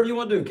says, whatever you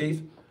want to do,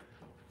 Keith.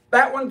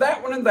 That one,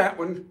 and that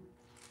one.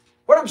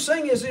 What I'm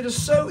saying is it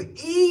is so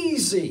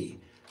easy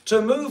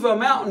to move a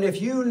mountain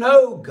if you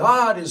know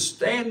God is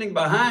standing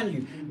behind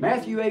you.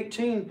 Matthew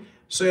 18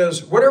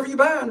 says, whatever you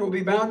bind will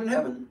be bound in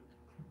heaven.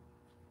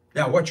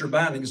 Now, what you're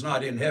binding is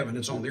not in heaven,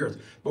 it's on the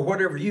earth. But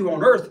whatever you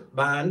on earth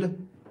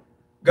bind,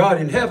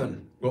 God in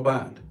heaven will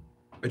bind.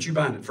 But you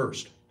bind it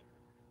first.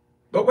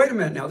 But wait a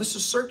minute now, this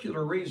is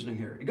circular reasoning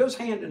here. It goes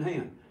hand in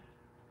hand.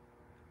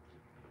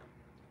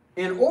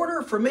 In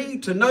order for me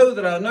to know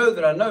that I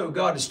know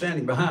God is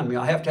standing behind me,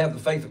 I have to have the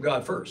faith of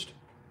God first.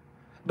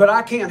 But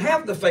I can't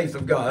have the faith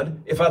of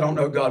God if I don't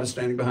know God is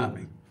standing behind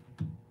me.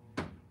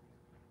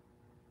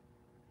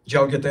 Did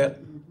y'all get that?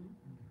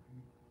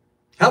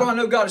 How do I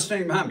know God is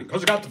standing behind me?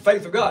 Because I got the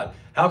faith of God.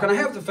 How can I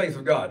have the faith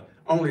of God?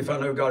 Only if I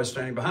know God is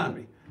standing behind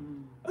me.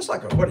 That's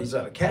like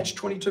a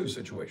catch-22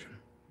 situation.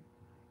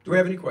 Do we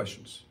have any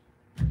questions?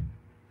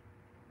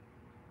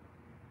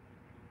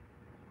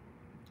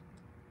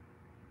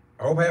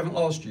 I hope I haven't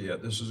lost you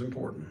yet. This is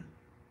important.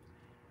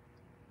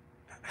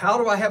 How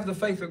do I have the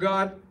faith of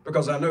God?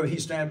 Because I know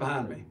He's standing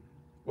behind me.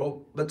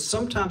 Well, but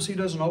sometimes He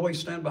doesn't always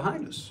stand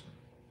behind us.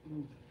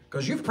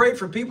 Because you've prayed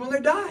for people and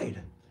they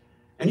died.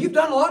 And you've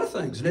done a lot of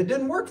things and it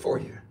didn't work for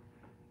you.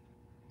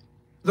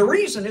 The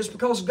reason is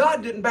because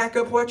God didn't back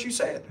up what you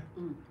said.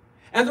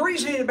 And the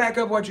reason He didn't back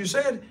up what you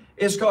said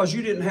is because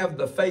you didn't have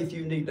the faith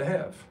you need to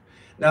have.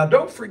 Now,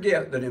 don't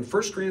forget that in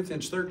 1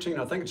 Corinthians 13,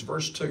 I think it's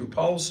verse 2,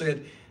 Paul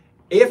said,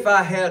 if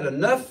I had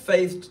enough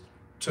faith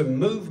to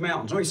move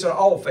mountains. No, he said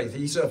all faith.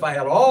 He said if I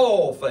had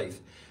all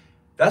faith.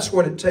 That's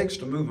what it takes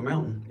to move a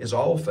mountain, is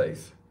all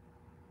faith.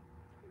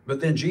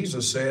 But then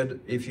Jesus said,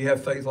 if you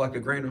have faith like a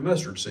grain of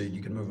mustard seed,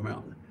 you can move a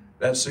mountain.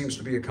 That seems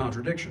to be a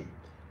contradiction.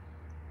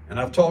 And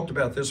I've talked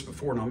about this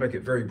before, and I'll make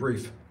it very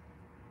brief.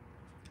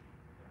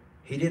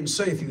 He didn't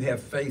say if you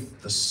have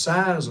faith the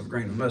size of a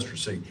grain of mustard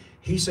seed.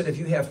 He said if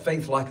you have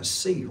faith like a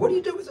seed. What do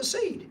you do with a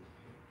seed?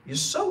 You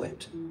sow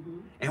it.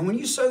 And when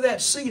you sow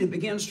that seed, it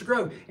begins to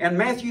grow. And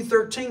Matthew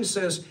 13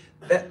 says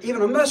that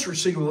even a mustard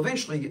seed will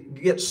eventually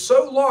get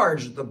so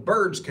large that the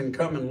birds can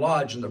come and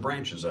lodge in the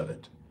branches of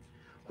it.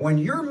 When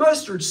your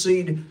mustard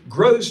seed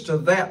grows to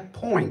that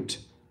point,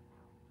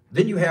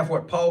 then you have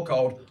what Paul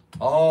called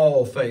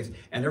all faith.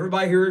 And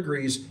everybody here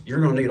agrees you're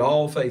going to need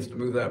all faith to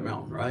move that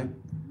mountain, right?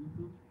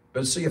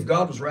 But see, if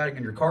God was riding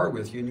in your car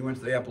with you and you went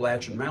to the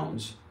Appalachian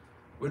Mountains,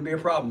 wouldn't be a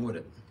problem, would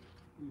it?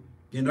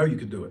 You know you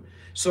could do it.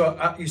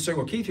 So you say,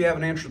 well, Keith, you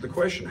haven't answered the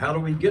question. How do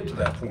we get to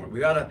that point? We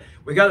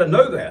gotta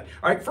know that.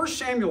 All right, 1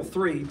 Samuel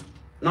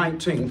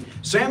 3:19.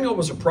 Samuel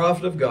was a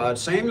prophet of God.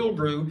 Samuel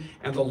grew,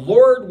 and the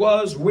Lord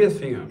was with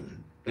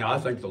him. Now, I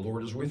think the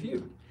Lord is with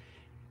you.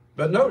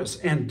 But notice,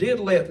 and did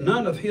let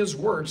none of his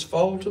words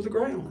fall to the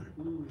ground.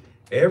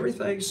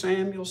 Everything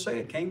Samuel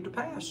said came to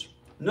pass.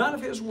 None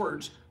of his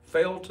words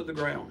fell to the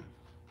ground.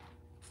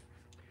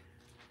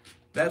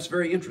 That's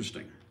very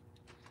interesting.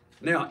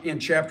 Now, in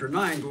chapter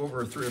 9, go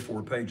over 3 or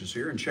 4 pages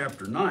here. In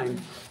chapter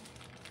 9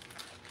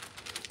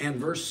 and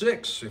verse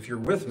 6, if you're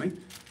with me,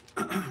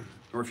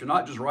 or if you're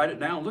not, just write it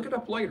down. Look it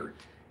up later.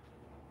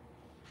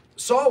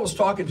 Saul was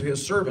talking to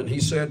his servant. He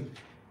said,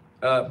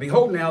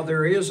 behold, now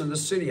there is in the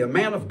city a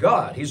man of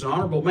God. He's an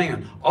honorable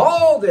man.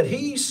 All that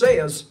he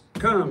says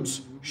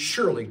comes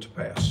surely to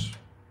pass.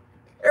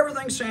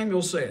 Everything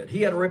Samuel said,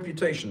 he had a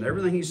reputation.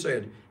 Everything he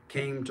said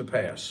came to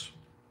pass.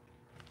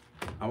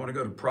 I want to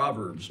go to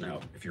Proverbs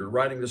now. If you're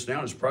writing this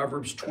down, it's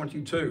Proverbs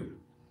 22.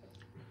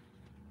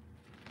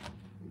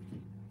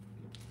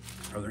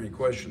 Are there any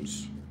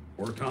questions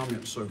or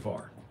comments so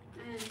far?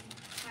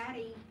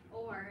 Patty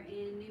Orr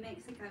in New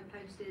Mexico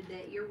posted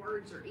that your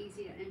words are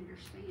easy to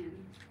understand.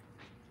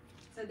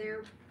 So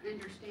they're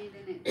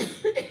understanding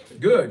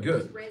it. Good.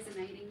 It's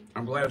resonating.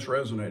 I'm glad it's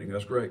resonating.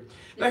 That's great.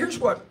 Now here's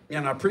what,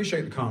 and I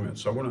appreciate the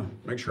comments. I want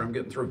to make sure I'm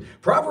getting through.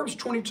 Proverbs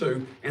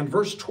 22 and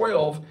verse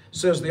 12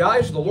 says, the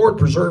eyes of the Lord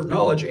preserve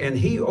knowledge, and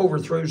He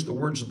overthrows the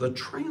words of the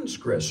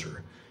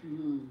transgressor.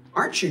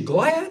 Aren't you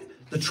glad?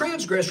 The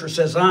transgressor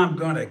says, I'm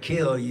going to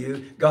kill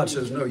you. God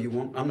says, no, you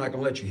won't. I'm not going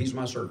to let you. He's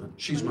my servant.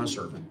 She's my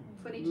servant.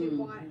 22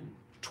 what?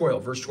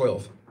 12, verse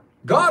 12.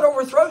 God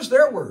overthrows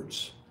their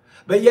words.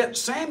 But yet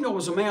Samuel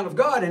was a man of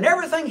God, and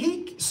everything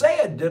he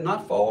said did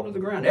not fall to the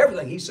ground.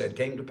 Everything he said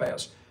came to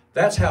pass.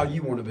 That's how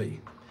you want to be.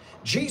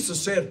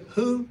 Jesus said,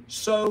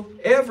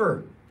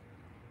 whosoever.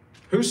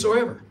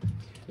 Whosoever.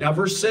 Now,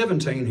 verse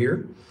 17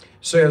 here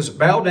says,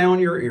 bow down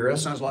your ear. That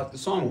sounds like the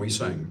song we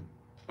sang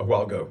a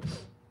while ago.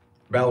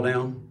 Bow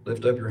down,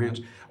 lift up your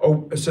hands.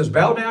 Oh, it says,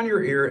 bow down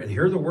your ear and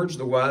hear the words of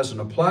the wise and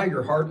apply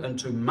your heart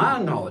unto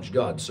my knowledge,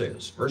 God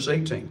says. Verse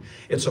 18,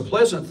 it's a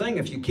pleasant thing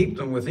if you keep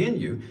them within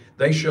you.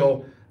 They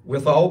shall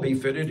withal be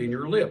fitted in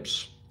your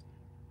lips.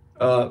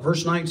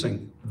 Verse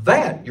 19,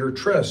 that your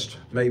trust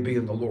may be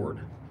in the Lord.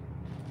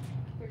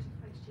 There's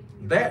a question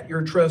here. That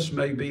your trust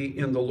may be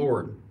in the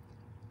Lord.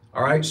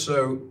 All right,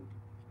 so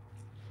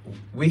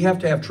we have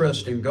to have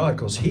trust in God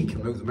because He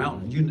can move the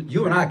mountain.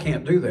 You and I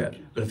can't do that.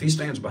 But if He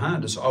stands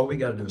behind us, all we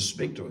got to do is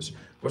speak to us.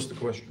 What's the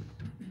question?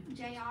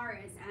 JR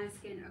is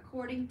asking,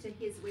 according to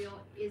His will,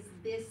 is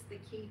this the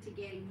key to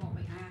getting what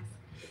we ask?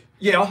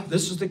 Yeah,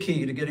 this is the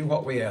key to getting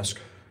what we ask.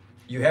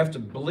 You have to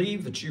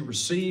believe that you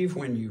receive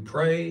when you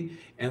pray,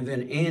 and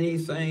then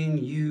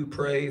anything you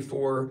pray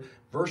for.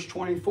 Verse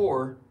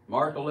 24,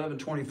 Mark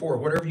 11:24,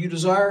 whatever you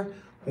desire,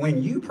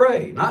 when you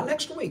pray, not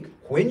next week,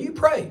 when you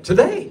pray,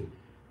 today,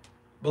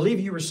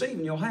 believe you receive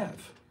and you'll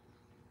have.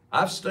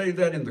 I've studied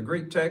that in the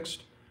Greek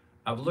text.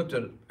 I've looked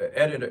at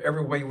it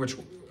every way, which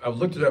I've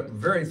looked it up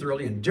very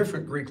thoroughly in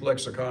different Greek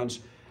lexicons.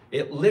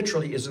 It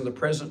literally is in the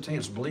present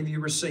tense. Believe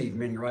you receive,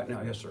 meaning right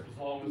now. Yes, sir. As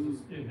long as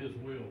it's in His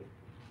will.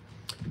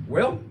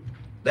 Well,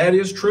 that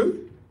is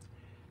true.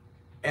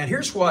 And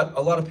here's what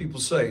a lot of people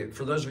say.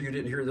 For those of you who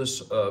didn't hear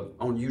this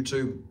on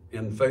YouTube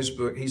and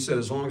Facebook, he said,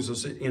 as long as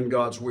it's in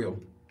God's will.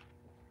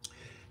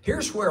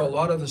 Here's where a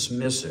lot of us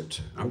miss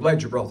it. I'm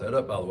glad you brought that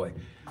up, by the way.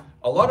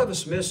 A lot of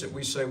us miss it.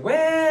 We say,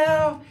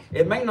 well,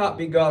 it may not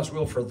be God's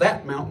will for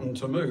that mountain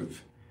to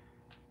move.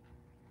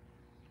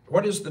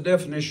 What is the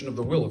definition of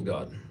the will of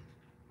God?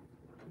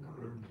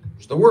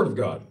 It's the Word of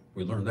God.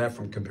 We learned that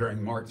from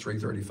comparing Mark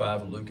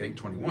 3:35 and Luke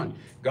 8:21.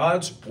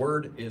 God's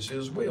Word is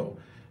His will.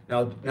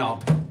 Now,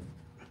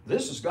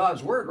 this is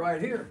God's Word right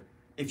here.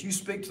 If you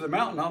speak to the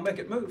mountain, I'll make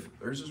it move.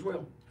 There's His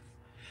will.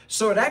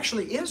 So it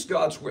actually is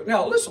God's will.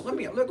 Now, listen, let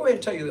me go ahead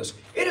and tell you this.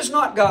 It is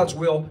not God's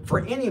will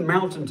for any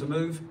mountain to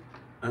move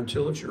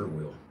until it's your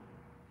will.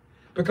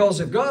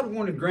 Because if God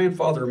wanted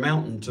Grandfather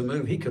Mountain to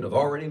move, He could have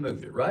already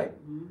moved it, right?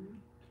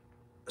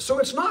 So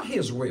it's not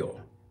His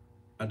will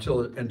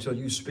until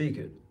you speak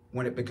it.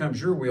 When it becomes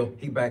your will,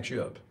 He backs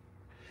you up.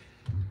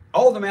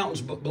 All the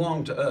mountains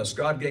belong to us.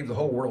 God gave the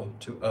whole world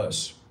to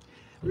us.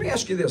 Let me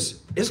ask you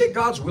this. Is it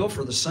God's will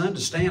for the sun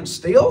to stand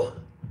still?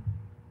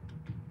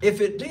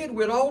 If it did,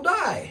 we'd all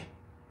die.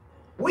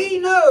 We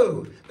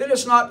know that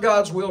it's not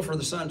God's will for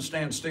the sun to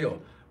stand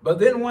still. But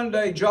then one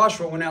day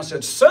Joshua went out and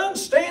said, "Sun,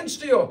 stand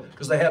still,"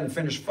 because they hadn't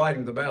finished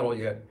fighting the battle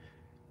yet.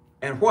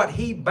 And what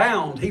He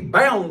bound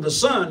the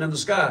sun in the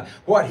sky.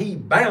 What He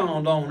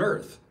bound on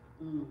earth,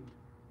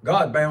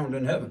 God bound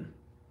in heaven.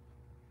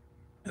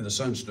 And the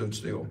sun stood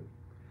still.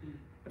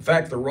 In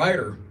fact, the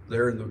writer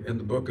there in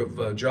the book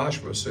of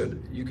Joshua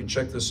said, you can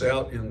check this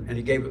out, and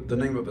he gave it the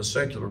name of a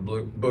secular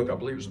book. I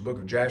believe it was the book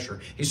of Jasher.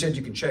 He said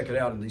you can check it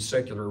out in these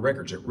secular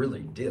records. It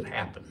really did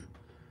happen.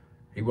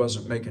 He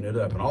wasn't making it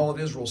up. And all of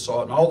Israel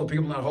saw it, and all the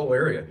people in that whole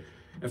area.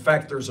 In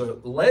fact, there's a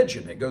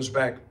legend. It goes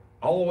back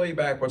all the way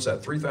back,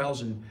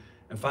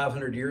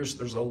 3,500 years.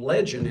 There's a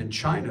legend in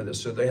China that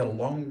said they had a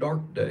long,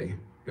 dark day.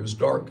 It was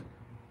dark.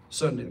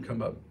 Sun didn't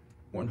come up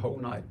one whole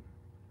night.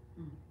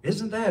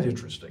 Isn't that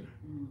interesting?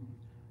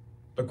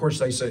 Of course,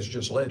 they say it's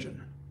just legend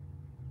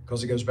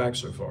because it goes back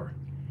so far.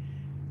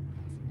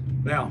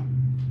 Now,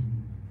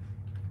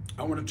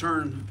 I want to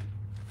turn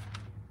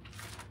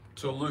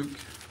to Luke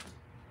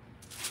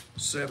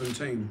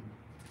 17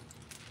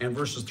 and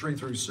verses 3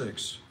 through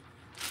 6,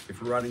 if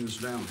you're writing this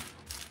down.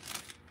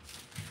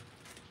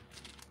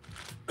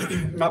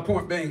 My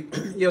point being,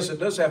 yes, it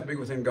does have to be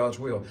within God's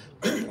will.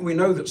 We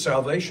know that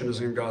salvation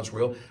is in God's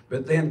will,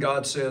 but then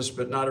God says,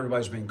 but not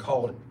everybody's being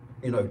called,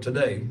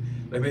 today.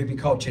 They may be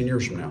called 10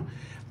 years from now.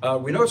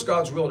 We know it's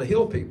God's will to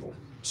heal people,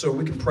 so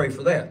we can pray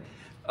for that.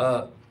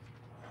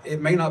 It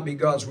may not be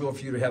God's will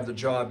for you to have the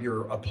job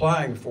you're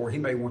applying for. He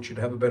may want you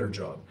to have a better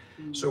job.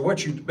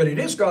 But it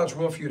is God's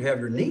will for you to have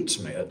your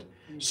needs met.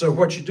 So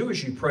what you do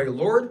is you pray,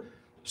 Lord,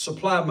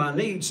 supply my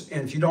needs,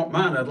 and if you don't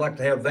mind, I'd like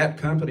to have that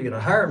company to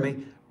hire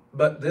me,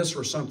 but this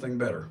or something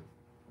better.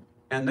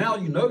 And now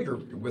you know you're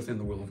within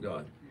the will of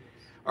God.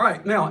 All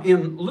right, now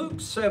in Luke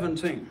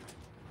 17,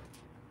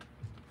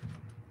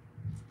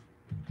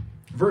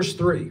 verse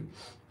 3,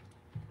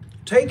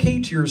 take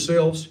heed to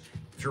yourselves.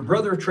 If your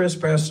brother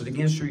trespasses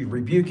against you, you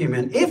rebuke him,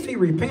 and if he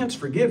repents,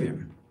 forgive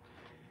him.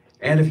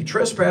 And if he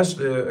trespasses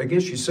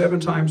against you 7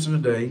 times in a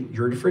day,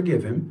 you're to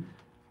forgive him.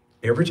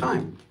 Every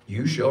time,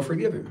 you shall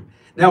forgive him.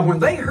 Now, when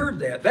they heard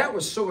that, that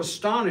was so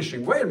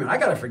astonishing. Wait a minute, I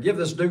got to forgive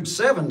this dude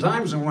 7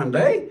 times in one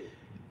day?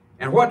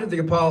 And what did the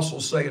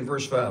apostles say in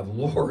verse 5?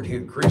 Lord,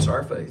 increase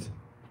our faith.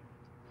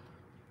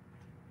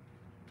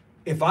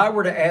 If I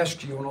were to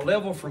ask you on a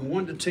level from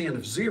 1 to 10,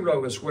 if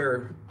 0 is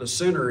where the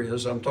sinner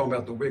is, I'm talking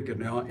about the wicked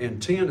now,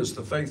 and 10 is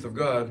the faith of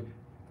God.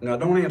 Now,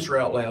 don't answer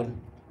out loud.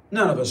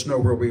 None of us know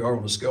where we are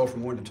on the scale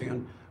from 1 to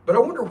 10. But I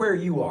wonder where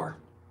you are.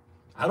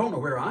 I don't know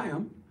where I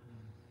am.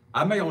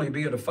 I may only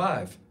be at a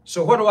 5.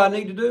 So what do I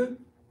need to do?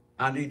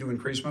 I need to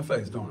increase my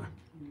faith, don't I?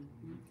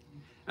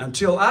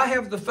 Until I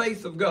have the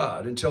faith of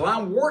God, until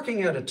I'm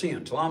working at a 10,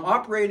 until I'm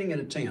operating at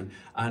a 10,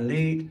 I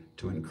need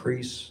to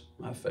increase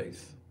my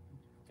faith.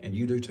 And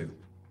you do too.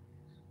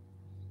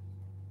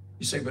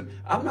 You say, but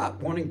I'm not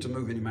wanting to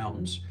move any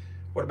mountains.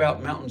 What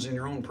about mountains in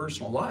your own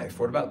personal life?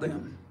 What about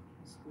them?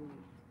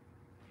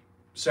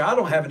 See, I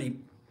don't have any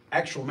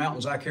actual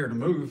mountains I care to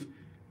move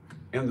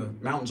in the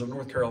mountains of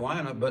North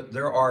Carolina, but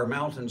there are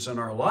mountains in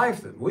our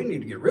life that we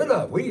need to get rid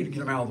of. We need to get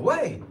them out of the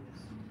way.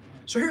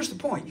 So here's the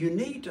point. You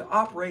need to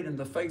operate in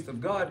the faith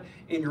of God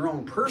in your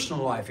own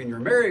personal life, in your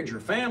marriage, your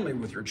family,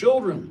 with your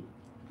children,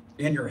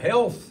 in your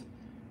health,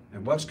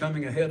 and what's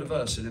coming ahead of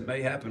us, and it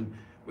may happen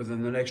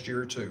within the next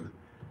year or two.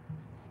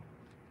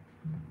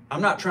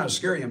 I'm not trying to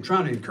scare you, I'm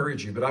trying to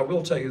encourage you, but I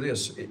will tell you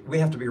this, we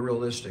have to be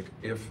realistic.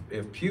 If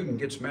Putin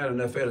gets mad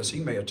enough at us, he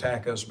may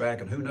attack us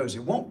back, and who knows,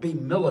 it won't be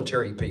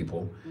military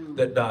people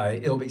that die,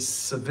 it'll be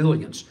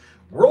civilians.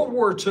 World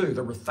War II,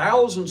 there were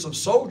thousands of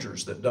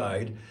soldiers that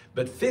died,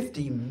 but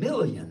 50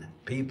 million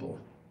people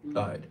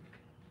died.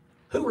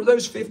 Who were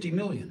those 50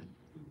 million?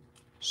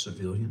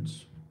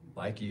 Civilians,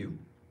 like you.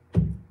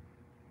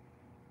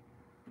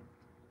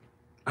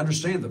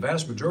 Understand, the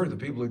vast majority of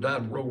the people who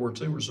died in World War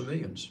II were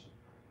civilians.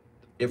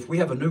 If we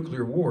have a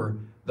nuclear war,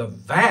 the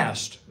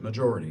vast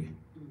majority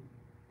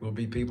will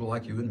be people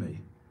like you and me.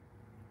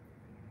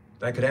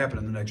 That could happen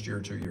in the next year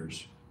or 2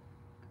 years.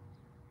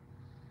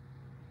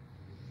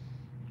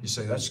 You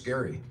say, that's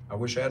scary. I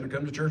wish I hadn't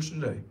come to church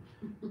today.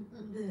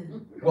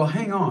 Well,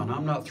 hang on,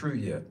 I'm not through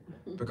yet.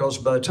 Because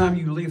by the time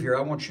you leave here,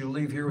 I want you to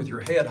leave here with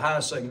your head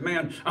high saying,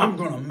 man, I'm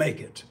going to make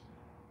it.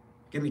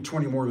 Give me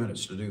 20 more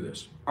minutes to do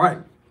this. All right,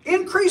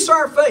 Increase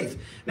our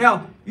faith.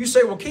 Now, you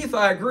say, well, Keith,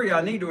 I agree.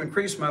 I need to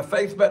increase my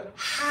faith, but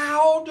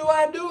how do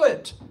I do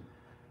it?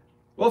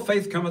 Well,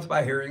 faith cometh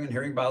by hearing, and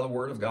hearing by the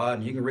word of God.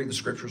 And you can read the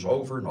scriptures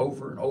over and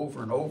over and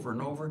over and over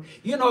and over.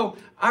 You know,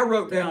 I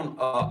wrote down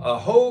a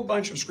whole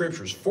bunch of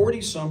scriptures,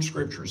 40-some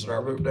scriptures that I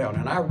wrote down,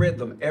 and I read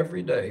them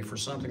every day for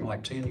something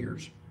like 10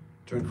 years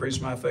to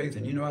increase my faith.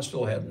 And you know, I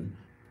still hadn't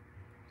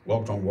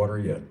walked on water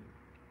yet.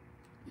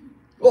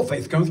 Well,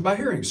 faith cometh by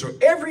hearing. So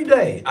every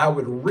day I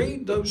would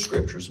read those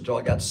scriptures until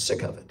I got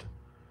sick of it.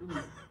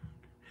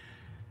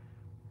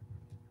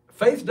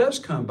 Faith does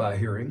come by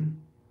hearing,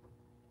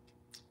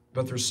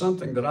 but there's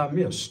something that I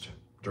missed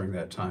during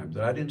that time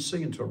that I didn't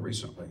see until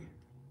recently.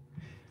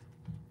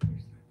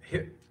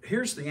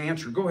 Here's the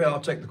answer. Go ahead,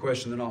 I'll take the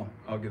question, then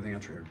I'll give the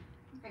answer here.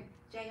 Okay,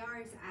 JR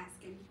is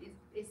asking,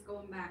 it's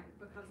going back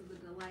because of the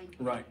delay.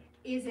 Right.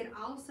 Is it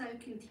also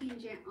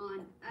contingent on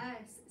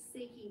us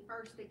seeking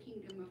first the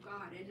kingdom of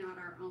God and not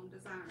our own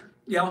desire?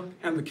 Yeah,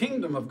 and the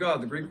kingdom of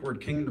God, the Greek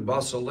word kingdom,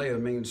 basileia,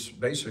 means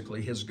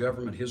basically his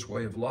government, his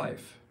way of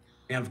life.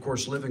 And of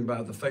course, living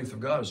by the faith of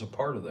God is a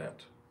part of that,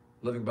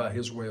 living by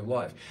his way of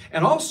life.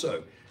 And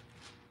also,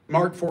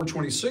 Mark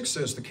 4:26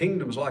 says the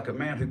kingdom is like a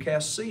man who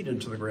casts seed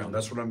into the ground.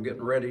 That's what I'm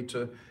getting ready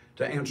to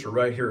answer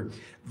right here.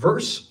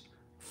 Verse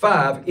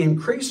 5,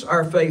 increase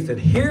our faith. And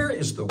here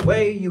is the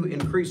way you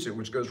increase it,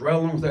 which goes right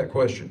along with that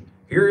question.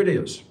 Here it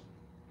is.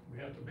 We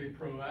have to be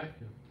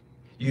proactive.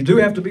 You do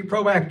have to be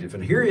proactive.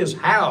 And here is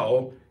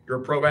how you're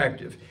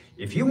proactive.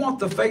 If you want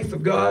the faith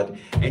of God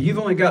and you've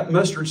only got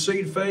mustard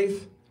seed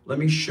faith, let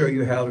me show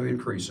you how to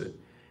increase it.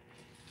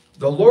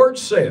 The Lord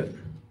said,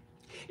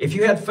 if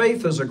you had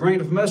faith as a grain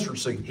of mustard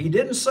seed, he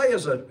didn't say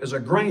as a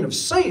grain of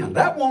sand.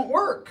 That won't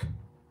work.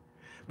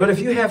 But if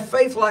you have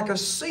faith like a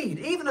seed,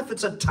 even if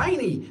it's a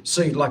tiny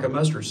seed like a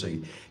mustard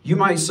seed, you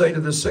might say to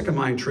this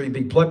sycamore tree,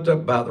 be plucked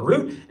up by the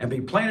root and be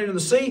planted in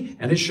the sea,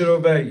 and it should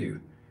obey you.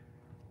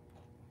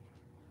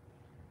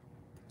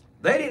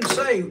 They didn't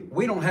say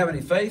we don't have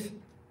any faith.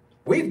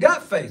 We've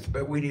got faith,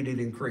 but we need it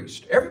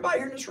increased. Everybody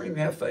here in this room,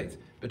 you have faith,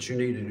 but you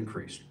need it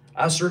increased.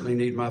 I certainly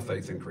need my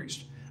faith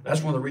increased.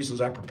 That's one of the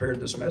reasons I prepared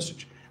this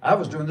message. I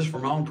was doing this for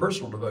my own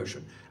personal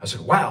devotion. I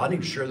said, wow, I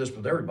need to share this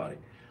with everybody.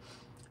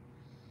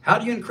 How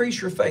do you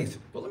increase your faith?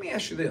 Well, let me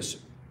ask you this.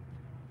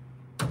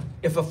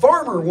 If a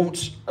farmer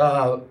wants,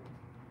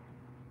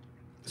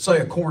 say,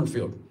 a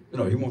cornfield,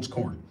 he wants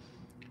corn.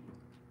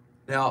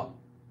 Now,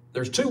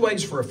 there's two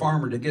ways for a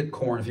farmer to get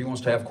corn if he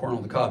wants to have corn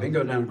on the cob. He can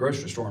go down to the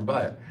grocery store and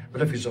buy it.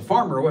 But if he's a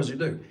farmer, what does he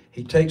do?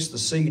 He takes the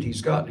seed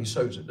he's got and he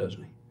sows it,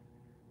 doesn't he?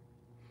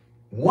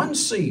 One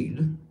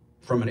seed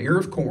from an ear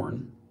of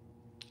corn,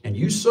 and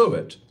you sow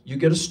it, you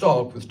get a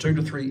stalk with 2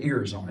 to 3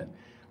 ears on it.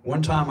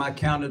 One time I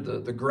counted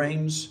the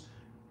grains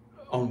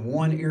on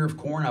one ear of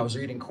corn. I was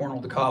eating corn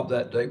on the cob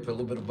that day, put a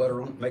little bit of butter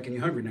on it, making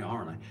you hungry now,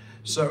 aren't I?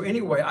 So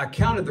anyway, I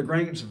counted the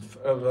grains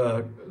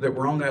that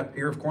were on that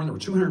ear of corn. There were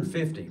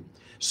 250.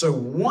 So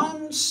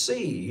one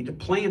seed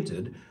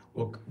planted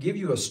will give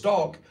you a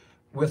stalk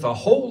with a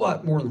whole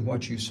lot more than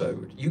what you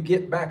sowed. You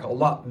get back a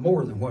lot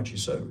more than what you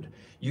sowed.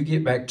 You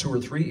get back 2 or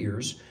 3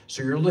 ears.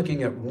 So you're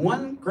looking at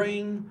one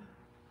grain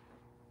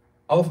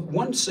off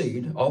one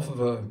seed off of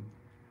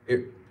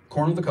a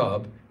corn on the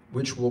cob,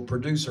 which will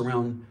produce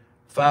around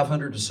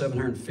 500 to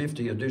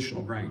 750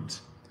 additional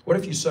grains. What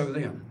if you sow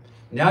them?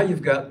 Now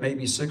you've got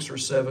maybe 600 or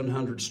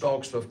 700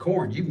 stalks of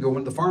corn. You can go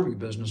into the farming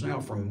business now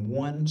from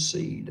one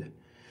seed.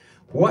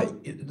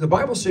 The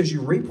Bible says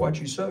you reap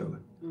what you sow.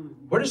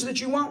 What is it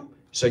that you want? You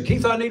say,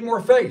 Keith, I need more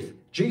faith.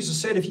 Jesus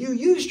said, if you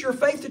used your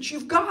faith that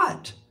you've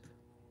got,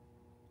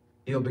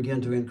 it'll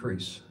begin to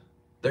increase.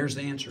 There's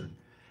the answer.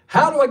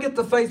 How do I get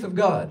the faith of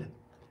God?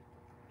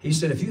 He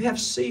said, if you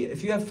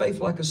have faith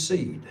like a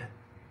seed,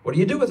 what do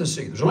you do with a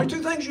seed? There's only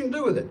 2 things you can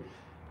do with it.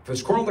 If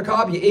it's corn on the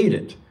cob, you eat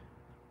it.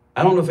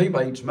 I don't know if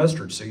anybody eats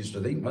mustard seeds.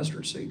 Do they eat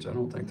mustard seeds? I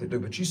don't think they do,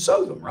 but you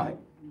sow them, right?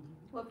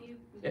 Well, if you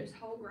use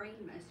whole grain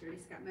mustard,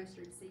 it's got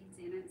mustard seeds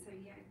in it, so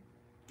yeah.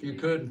 You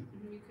could.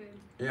 You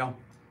could. Yeah.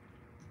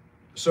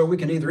 So we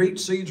can either eat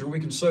seeds or we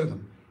can sow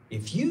them.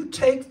 If you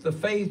take the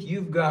faith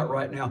you've got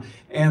right now,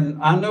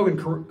 and I know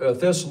in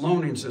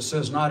Thessalonians it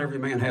says not every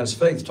man has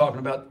faith, talking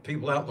about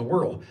people out in the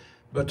world.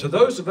 But to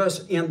those of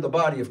us in the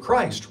body of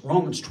Christ,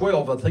 Romans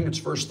 12, I think it's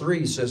verse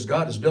 3, says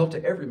God has dealt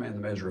to every man the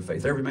measure of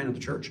faith, every man in the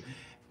church.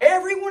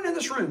 Everyone in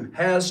this room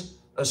has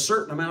a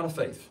certain amount of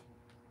faith.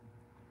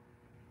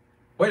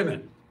 Wait a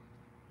minute.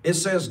 It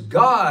says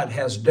God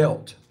has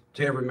dealt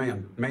to every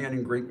man. Man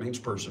in Greek means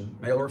person,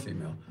 male or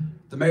female.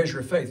 The measure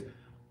of faith.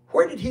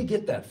 Where did he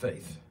get that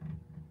faith?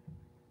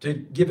 To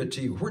give it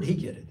to you. Where did he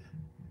get it?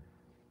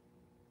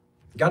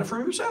 Got it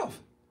from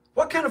himself.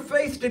 What kind of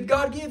faith did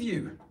God give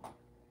you?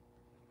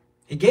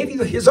 He gave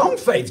you his own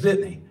faith,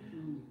 didn't he?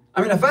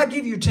 I mean, if I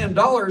give you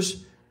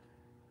 $10,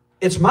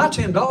 it's my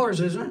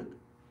 $10, isn't it?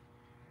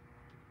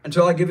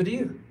 Until I give it to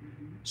you.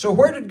 So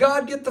where did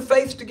God get the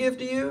faith to give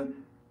to you?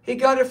 He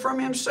got it from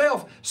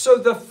himself. So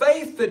the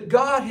faith that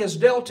God has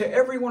dealt to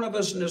every one of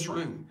us in this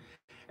room,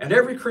 and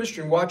every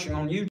Christian watching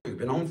on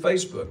YouTube and on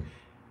Facebook,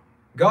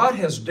 God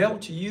has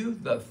dealt to you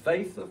the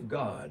faith of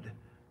God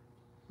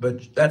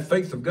But that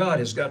faith of God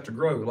has got to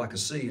grow like a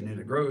seed, and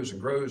it grows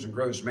and grows and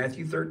grows.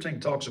 Matthew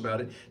 13 talks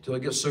about it till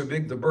it gets so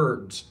big the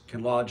birds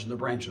can lodge in the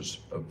branches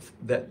of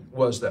that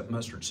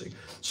mustard seed.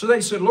 So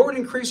they said, Lord,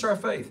 increase our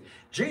faith.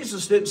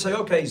 Jesus didn't say,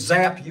 okay,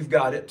 zap, you've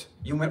got it.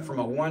 You went from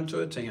a 1 to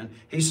a 10.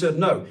 He said,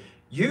 no,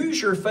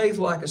 use your faith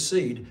like a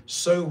seed,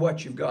 sow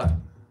what you've got.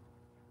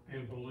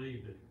 And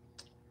believe it.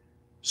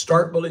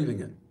 Start believing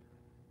it.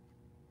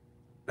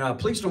 Now,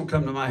 please don't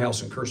come to my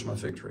house and curse my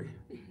fig tree,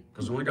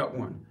 because I only got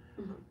one.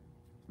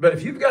 But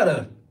if you've got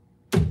a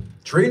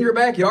tree in your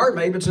backyard,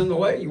 maybe it's in the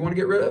way, you want to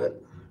get rid of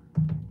it.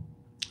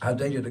 I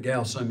dated a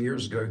gal some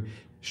years ago.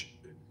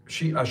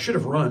 I should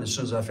have run as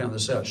soon as I found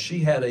this out. She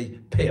had a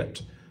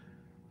pet.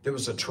 There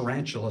was a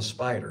tarantula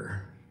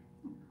spider.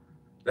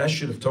 That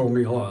should have told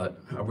me a lot.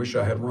 I wish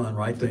I had run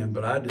right then,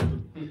 but I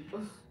didn't.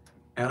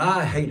 And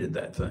I hated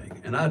that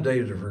thing. And I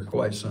dated her for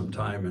quite some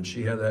time, and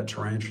she had that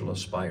tarantula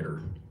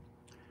spider.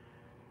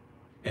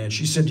 And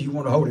she said, do you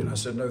want to hold it? And I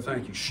said, no,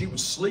 thank you. She would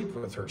sleep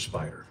with her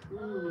spider.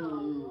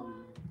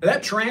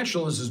 That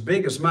tarantula is as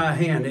big as my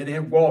hand, and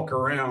it'd walk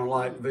around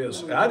like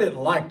this. I didn't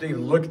like to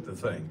even look at the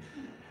thing.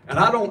 And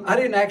I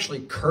didn't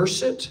actually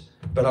curse it,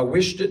 but I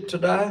wished it to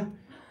die.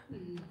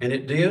 And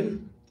it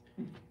did.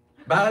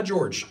 By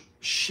George,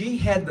 she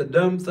had the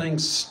dumb thing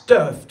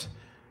stuffed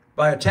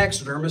by a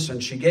taxidermist,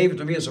 and she gave it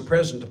to me as a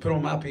present to put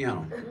on my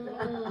piano.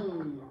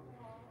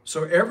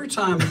 So every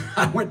time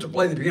I went to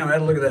play the piano, I had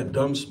to look at that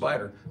dumb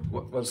spider.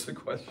 What's the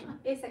question?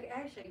 It's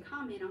actually a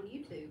comment on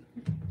YouTube,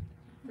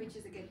 which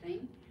is a good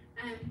thing.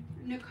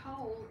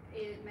 Nicole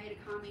made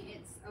a comment,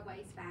 it's a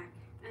ways back.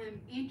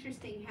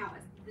 Interesting how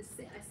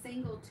a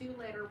single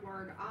two-letter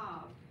word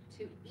of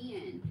to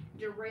end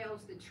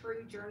derails the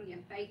true journey of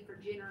faith for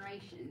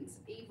generations,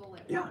 evil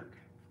at work.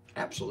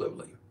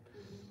 Absolutely.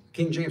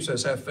 King James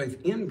says have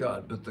faith in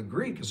God, but the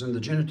Greek is in the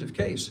genitive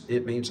case.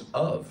 It means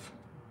of.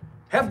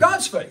 Have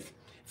God's faith.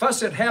 If I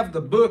said have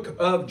the book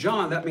of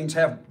John, that means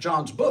have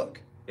John's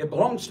book. It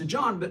belongs to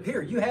John, but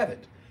here, you have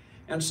it.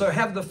 And so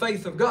have the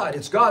faith of God.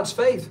 It's God's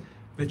faith,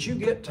 but you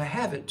get to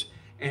have it,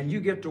 and you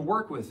get to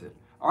work with it.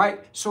 All right?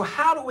 So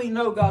how do we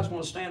know God's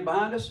going to stand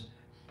behind us?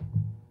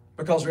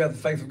 Because we have the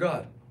faith of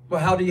God.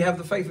 Well, how do you have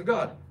the faith of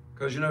God?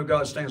 Because you know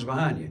God stands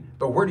behind you.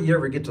 But where do you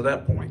ever get to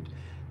that point?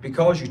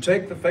 Because you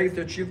take the faith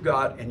that you've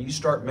got and you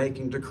start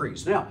making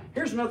decrees. Now,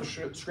 here's another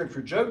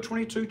scripture, Job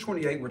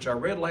 22:28, which I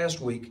read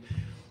last week.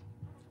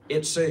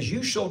 It says,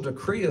 you shall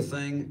decree a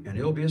thing and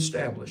it'll be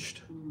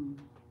established.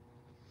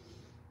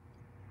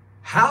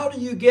 How do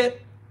you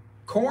get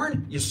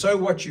corn? You sow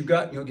what you've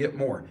got and you'll get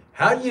more.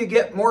 How do you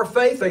get more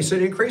faith? They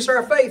said, increase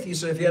our faith. He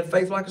said, if you had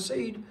faith like a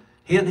seed,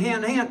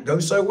 hint, go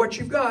sow what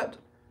you've got.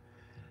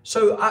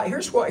 So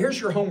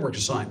here's your homework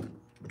assignment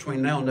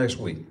between now and next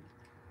week.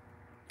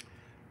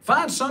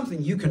 Find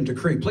something you can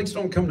decree. Please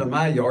don't come to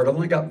my yard. I've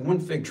only got one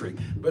fig tree.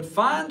 But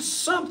find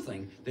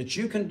something that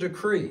you can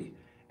decree.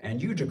 And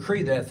you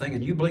decree that thing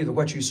and you believe that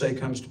what you say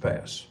comes to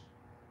pass.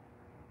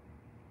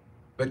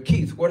 But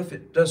Keith, what if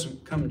it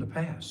doesn't come to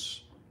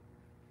pass?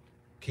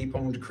 Keep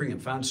on decreeing.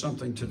 Find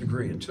something to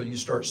decree until you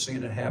start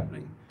seeing it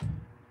happening.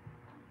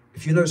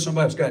 If you know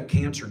somebody's got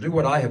cancer, do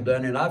what I have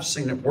done, and I've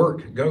seen it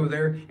work. Go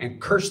there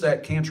and curse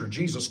that cancer.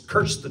 Jesus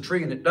cursed the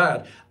tree and it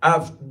died.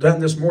 I've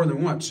done this more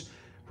than once,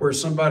 where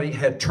somebody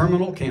had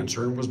terminal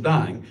cancer and was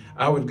dying.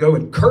 I would go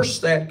and curse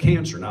that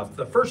cancer. Now,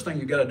 the first thing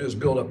you got to do is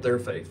build up their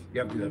faith.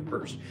 You have to do that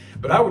first.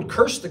 But I would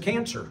curse the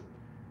cancer,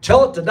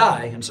 tell it to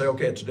die, and say,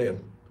 okay, it's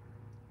dead.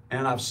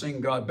 And I've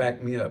seen God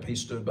back me up. He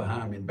stood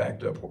behind me and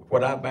backed up.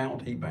 What I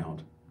bound, he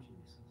bound.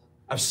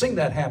 I've seen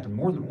that happen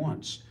more than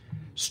once.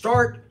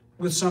 Start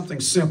with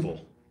something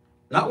simple.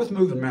 Not with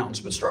moving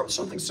mountains, but start with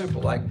something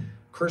simple like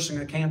cursing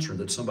a cancer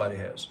that somebody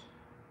has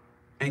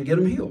and get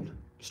them healed.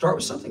 Start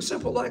with something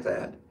simple like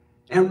that.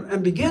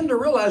 And begin to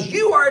realize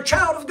you are a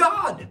child of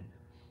God.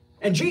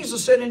 And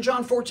Jesus said in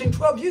John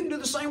 14:12, you can do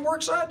the same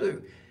works I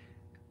do.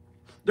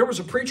 There was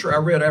a preacher I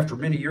read after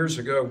many years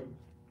ago.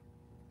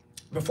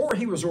 Before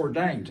he was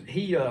ordained,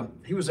 he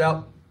was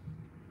out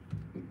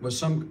with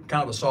some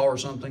kind of a saw or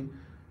something.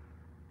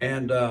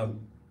 And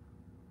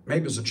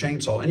maybe it was a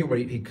chainsaw.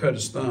 Anyway, he cut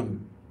his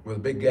thumb with a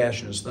big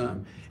gash in his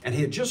thumb. And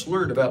he had just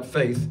learned about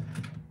faith.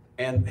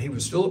 And he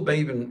was still a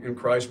babe in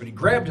Christ, but he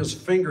grabbed his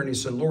finger and he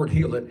said, Lord,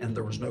 heal it. And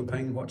there was no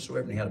pain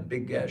whatsoever. And he had a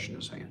big gash in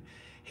his hand.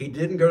 He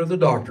didn't go to the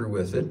doctor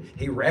with it.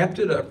 He wrapped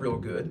it up real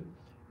good,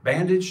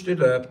 bandaged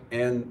it up.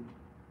 And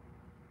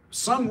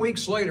some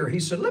weeks later, he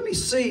said, let me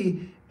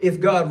see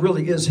if God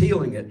really is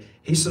healing it.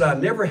 He said, I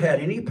never had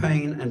any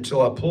pain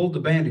until I pulled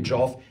the bandage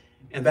off.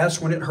 And that's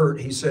when it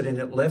hurt. He said, and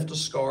it left a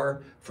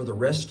scar for the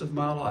rest of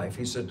my life.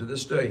 He said, to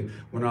this day,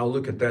 when I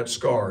look at that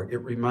scar,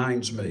 it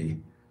reminds me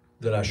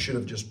that I should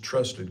have just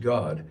trusted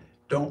God.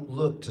 Don't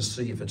look to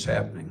see if it's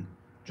happening.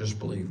 Just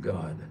believe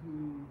God.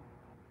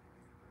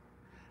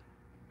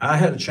 I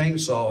had a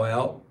chainsaw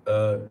out,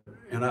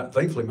 and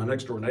thankfully my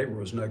next door neighbor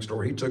was next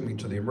door. He took me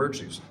to the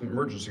emergency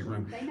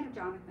room. They know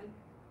Jonathan.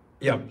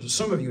 Yeah,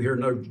 some of you here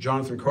know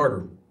Jonathan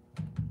Carter.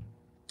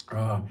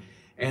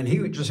 And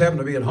he just happened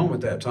to be at home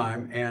at that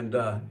time. And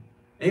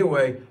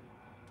anyway,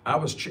 I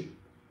was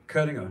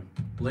cutting a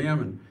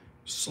limb and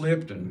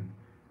slipped, and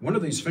one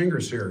of these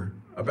fingers here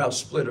about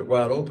split it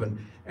wide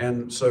open.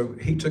 And so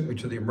he took me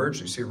to the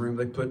emergency room.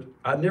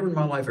 I'd never in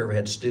my life ever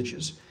had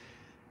stitches.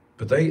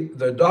 But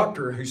the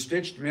doctor who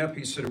stitched me up,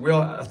 he said,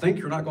 well, I think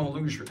you're not going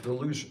to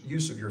lose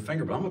use of your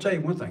finger, but I'm going to tell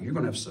you one thing, you're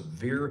going to have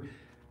severe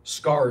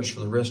scars for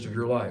the rest of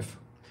your life.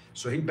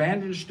 So he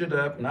bandaged it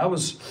up, and I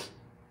was,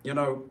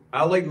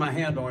 I laid my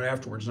hand on it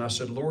afterwards, and I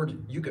said,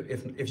 Lord,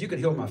 if you could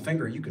heal my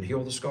finger, you can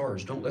heal the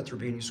scars. Don't let there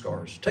be any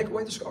scars. Take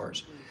away the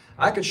scars.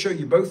 I could show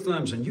you both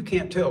thumbs, and you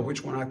can't tell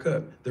which one I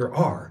cut. There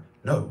are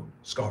no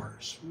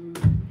scars.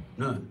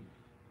 None.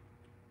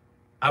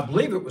 I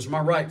believe it was my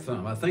right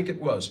thumb. I think it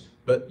was,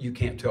 but you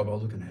can't tell by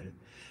looking at it.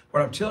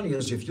 What I'm telling you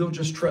is if you'll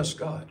just trust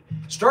God,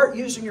 start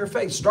using your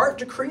faith, start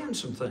decreeing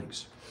some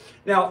things.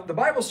 Now, the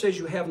Bible says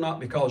you have not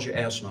because you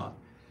ask not.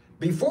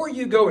 Before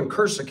you go and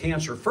curse the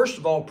cancer, first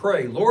of all,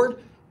 pray,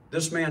 Lord,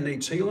 this man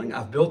needs healing.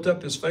 I've built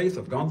up his faith.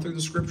 I've gone through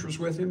the scriptures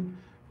with him.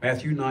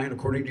 Matthew 9,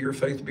 according to your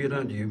faith be it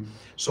unto you.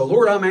 So,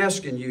 Lord, I'm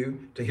asking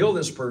you to heal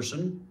this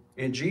person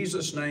in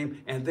Jesus'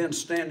 name, and then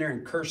stand there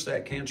and curse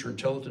that cancer and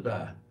tell it to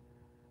die.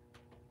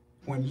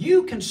 When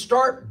you can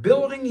start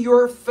building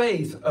your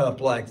faith up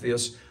like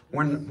this,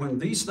 when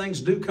these things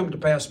do come to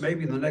pass,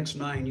 maybe in the next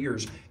 9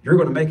 years, you're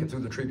going to make it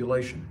through the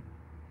tribulation.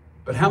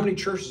 But how many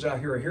churches out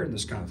here are hearing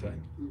this kind of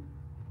thing?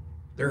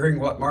 They're hearing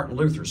what Martin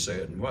Luther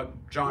said and what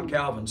John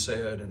Calvin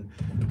said. And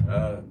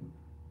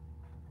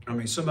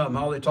some of them,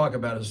 all they talk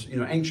about is,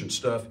 ancient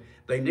stuff.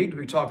 They need to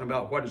be talking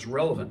about what is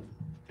relevant.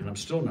 And I'm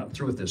still not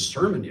through with this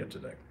sermon yet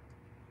today.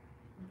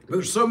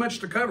 There's so much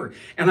to cover.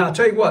 And I'll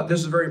tell you what, this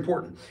is very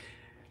important.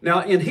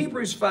 Now, in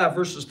Hebrews 5,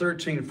 verses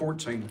 13 and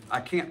 14, I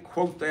can't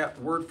quote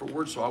that word for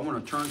word, so I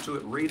want to turn to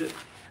it and read it.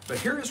 But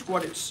here is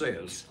what it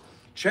says.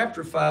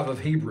 Chapter 5 of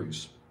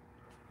Hebrews.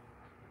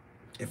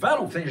 If I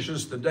don't finish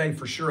this today,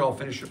 for sure I'll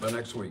finish it by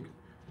next week.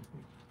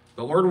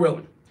 The Lord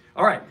willing.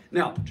 All right.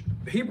 Now,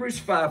 Hebrews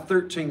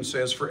 5:13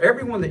 says, for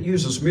everyone that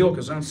uses milk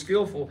is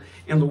unskillful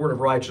in the word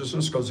of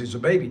righteousness because he's a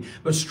baby.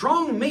 But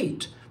strong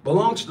meat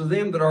belongs to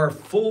them that are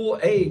full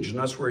age, and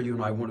that's where you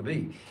and I want to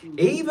be.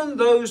 Even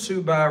those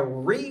who by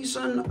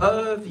reason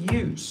of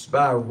use,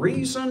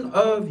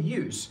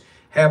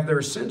 have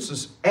their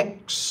senses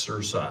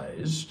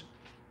exercised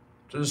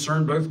to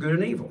discern both good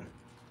and evil.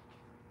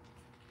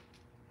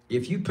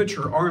 If you put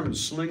your arm in a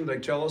sling, they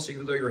tell us,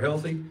 even though you're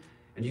healthy,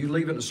 and you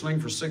leave it in a sling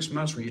for 6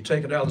 months, when you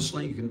take it out of the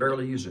sling, you can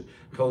barely use it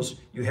because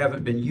you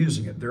haven't been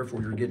using it.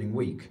 Therefore, you're getting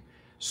weak.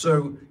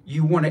 So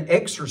you want to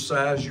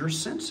exercise your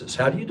senses.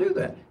 How do you do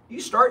that? You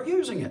start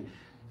using it.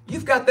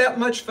 You've got that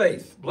much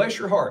faith. Bless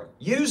your heart.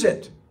 Use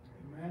it.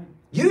 Amen.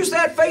 Use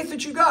that faith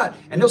that you got,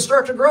 and it'll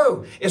start to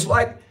grow. It's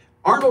like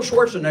Arnold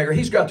Schwarzenegger.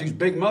 He's got these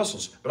big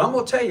muscles. But I'm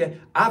going to tell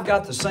you, I've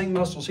got the same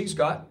muscles he's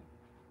got.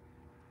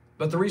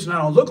 But the reason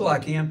I don't look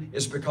like him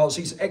is because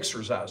he's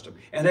exercised them,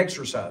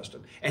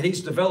 and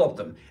he's developed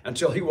them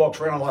until he walks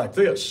around like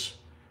this.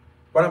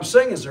 What I'm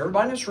saying is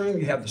everybody in this room,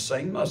 you have the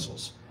same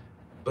muscles.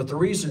 But the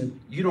reason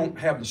you don't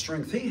have the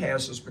strength he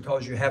has is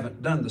because you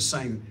haven't done the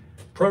same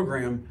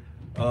program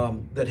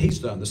that he's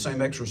done, the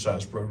same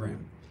exercise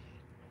program.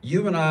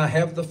 You and I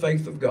have the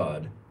faith of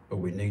God, but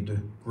we need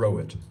to grow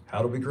it.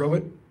 How do we grow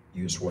it?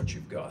 Use what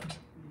you've got.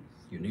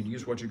 You need to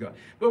use what you've got.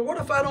 But what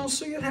if I don't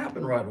see it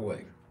happen right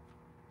away?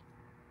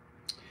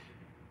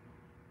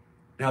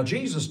 Now,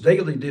 Jesus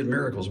daily did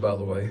miracles, by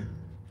the way.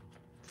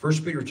 1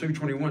 Peter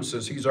 2:21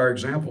 says he's our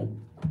example.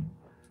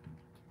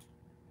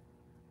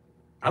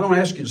 I don't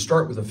ask you to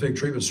start with a fig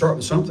tree, but start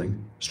with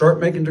something. Start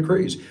making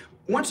decrees.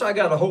 Once I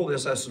got a hold of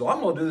this, I said, well,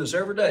 I'm going to do this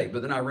every day.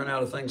 But then I ran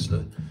out of things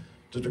to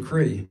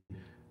decree.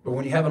 But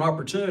when you have an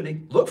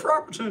opportunity, look for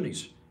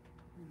opportunities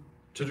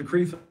to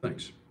decree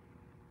things.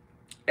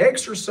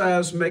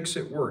 Exercise makes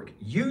it work.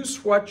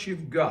 Use what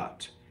you've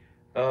got.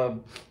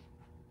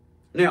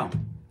 Now,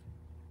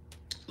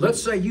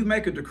 let's say you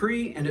make a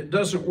decree and it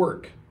doesn't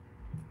work.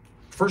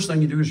 First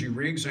thing you do is you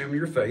re-examine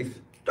your faith.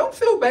 Don't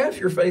feel bad if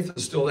your faith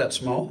is still that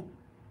small.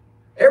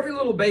 Every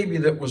little baby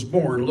that was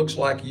born looks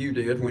like you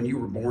did when you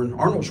were born.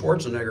 Arnold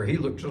Schwarzenegger, he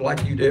looked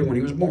like you did when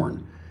he was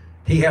born.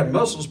 He had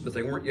muscles, but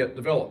they weren't yet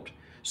developed.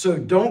 So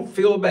don't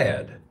feel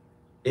bad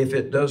if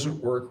it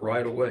doesn't work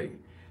right away.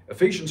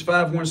 Ephesians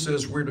 5:1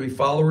 says we're to be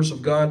followers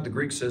of God. The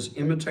Greek says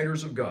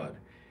imitators of God.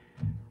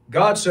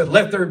 God said,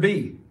 let there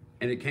be,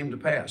 and it came to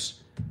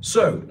pass.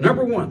 So,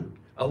 number one,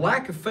 a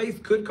lack of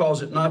faith could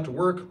cause it not to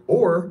work,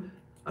 or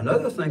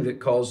another thing that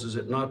causes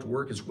it not to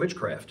work is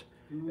witchcraft.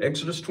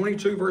 Exodus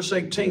 22, verse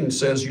 18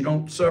 says you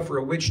don't suffer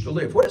a witch to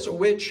live. What is a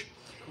witch?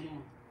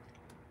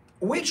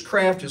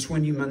 Witchcraft is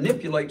when you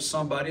manipulate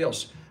somebody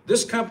else.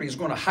 This company is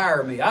going to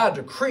hire me. I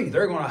decree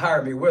they're going to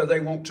hire me whether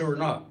they want to or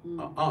not.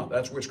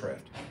 That's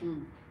witchcraft.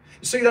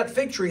 See, that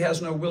fig tree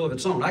has no will of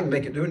its own. I can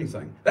make it do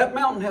anything. That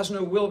mountain has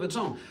no will of its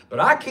own. But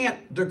I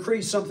can't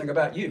decree something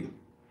about you.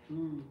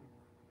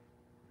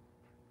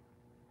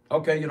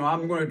 Okay,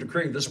 I'm going to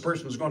decree this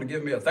person is going to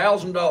give me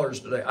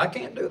 $1,000 today. I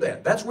can't do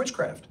that. That's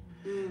witchcraft.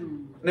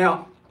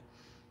 Now,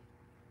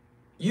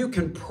 you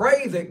can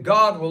pray that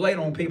God will lay it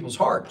on people's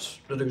hearts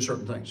to do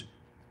certain things.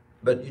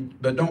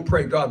 But don't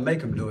pray God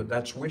make him do it.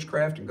 That's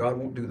witchcraft, and God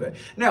won't do that.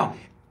 Now,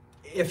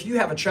 if you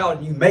have a child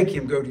and you make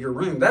him go to your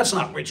room, that's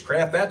not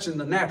witchcraft. That's in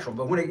the natural.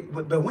 But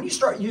when you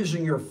start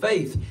using your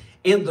faith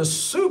in the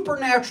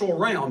supernatural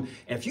realm,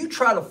 if you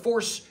try to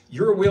force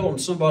your will on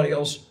somebody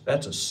else,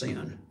 that's a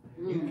sin.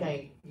 You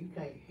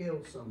can't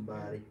heal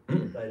somebody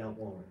if they don't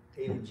want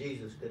it. Even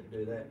Jesus couldn't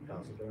do that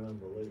because of their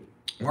unbelief.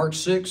 Mark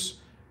 6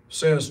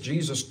 says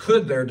Jesus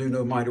could there do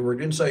no mighty work.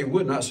 It didn't say he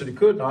would not, it said he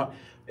could not.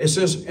 It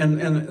says, and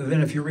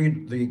then if you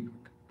read the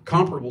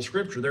comparable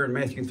scripture there in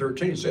Matthew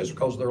 13, it says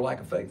because of their lack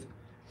of faith.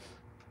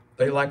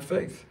 They lack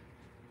faith.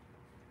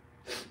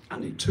 I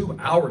need 2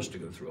 hours to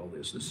go through all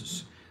this.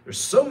 There's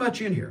so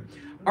much in here.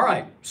 All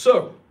right,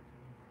 so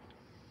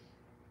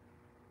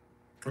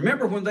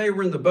remember when they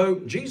were in the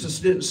boat, Jesus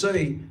didn't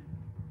say,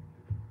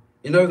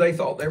 they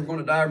thought they were going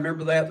to die.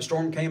 Remember that? The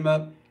storm came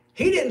up.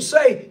 He didn't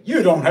say,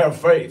 you don't have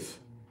faith.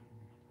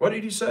 What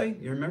did he say?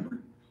 You remember?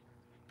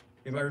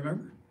 Anybody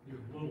remember? Your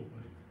little faith.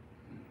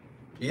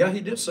 Yeah,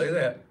 he did say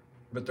that.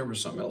 But there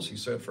was something else he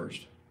said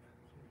first.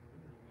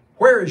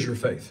 Where is your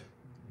faith?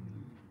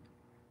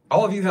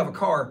 All of you have a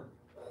car.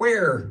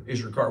 Where is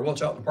your car? Well,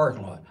 it's out in the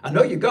parking lot. I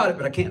know you got it,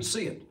 but I can't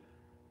see it.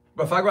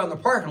 But if I go out in the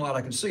parking lot,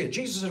 I can see it.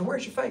 Jesus said,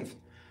 where's your faith?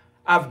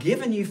 I've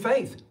given you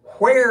faith.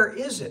 Where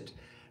is it?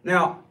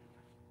 Now,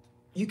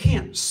 you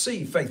can't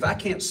see faith. I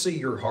can't see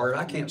your heart.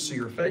 I can't see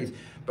your faith.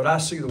 But I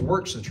see the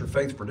works that your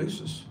faith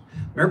produces.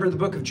 Remember in the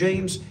book of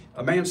James,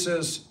 a man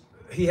says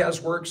he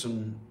has works,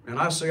 and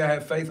I say I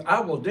have faith. I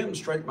will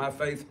demonstrate my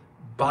faith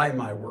by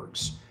my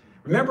works.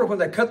 Remember when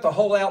they cut the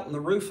hole out in the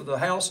roof of the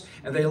house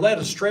and they let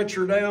a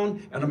stretcher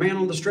down and a man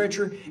on the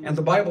stretcher? And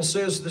the Bible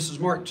says, this is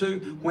Mark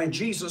 2, when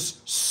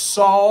Jesus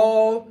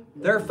saw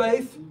their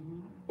faith,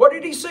 what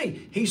did he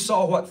see? He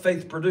saw what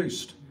faith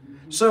produced.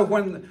 So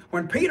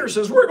when Peter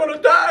says, we're going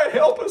to die,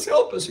 help us,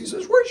 he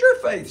says, where's your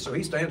faith? So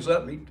he stands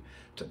up and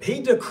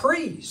he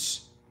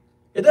decrees.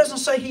 It doesn't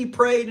say he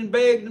prayed and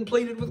begged and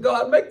pleaded with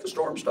God, make the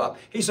storm stop.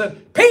 He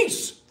said,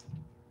 peace,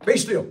 be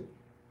still.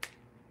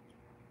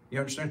 You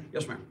understand?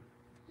 Yes, ma'am.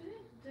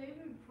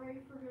 David pray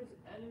for his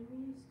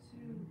enemies to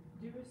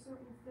do a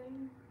certain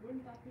thing?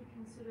 Wouldn't that be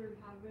considered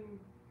having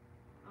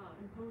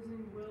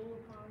imposing will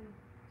upon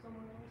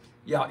someone else?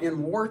 Yeah,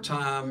 in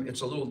wartime,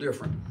 it's a little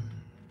different.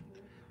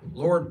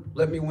 Lord,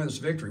 let me win this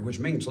victory, which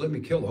means let me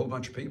kill a whole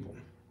bunch of people.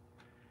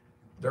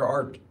 There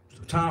are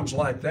times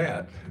like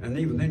that, and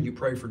even then you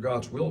pray for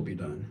God's will to be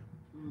done.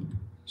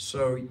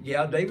 So,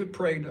 yeah, David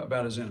prayed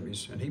about his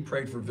enemies, and he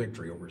prayed for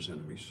victory over his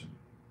enemies.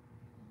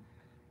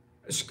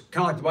 It's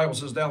kind of like the Bible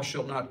says, thou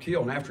shalt not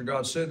kill. And after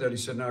God said that, he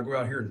said, now go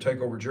out here and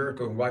take over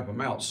Jericho and wipe them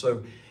out.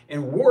 So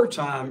in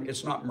wartime,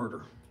 it's not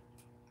murder.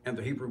 And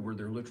the Hebrew word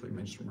there literally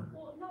means to murder.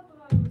 Well, not that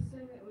I was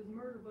saying that it was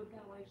murder, but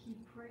that he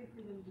prayed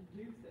for them to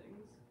do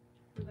things,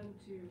 for them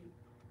to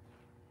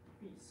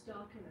be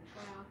stuck in a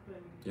trap,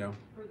 and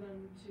for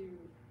them to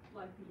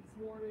be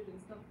thwarted and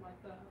stuff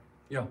like that.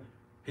 Yeah,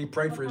 he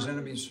prayed for his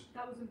enemies.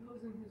 That was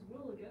imposing his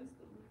will against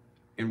them.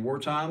 In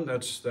wartime,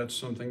 that's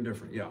something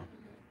different. Yeah.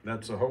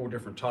 That's a whole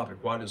different topic.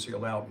 Why does he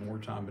allow it in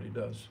wartime? But he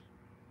does.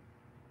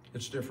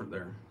 It's different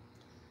there.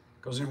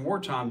 Because in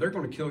wartime, they're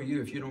going to kill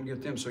you if you don't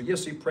get them. So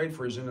yes, he prayed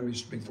for his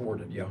enemies to be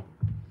thwarted, yeah.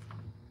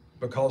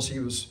 Because he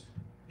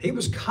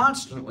was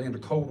constantly in a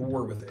Cold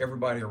War with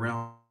everybody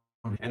around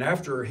him. And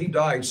after he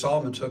died,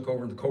 Solomon took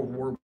over and the Cold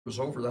War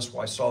was over. That's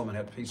why Solomon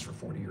had peace for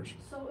 40 years.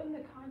 So in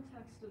the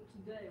context of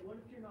today, what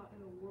if you're not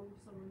in a war with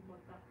someone, but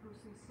that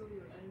person's still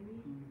your enemy?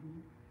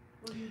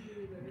 What do you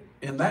do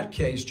there? In that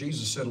case,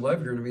 Jesus said,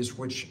 love your enemies,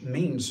 which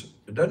means,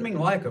 it doesn't mean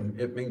like them.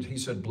 It means, he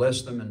said,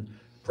 bless them and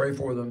pray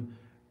for them.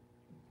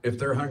 If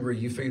they're hungry,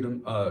 you feed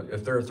them.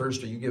 If they're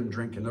thirsty, you give them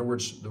drink. In other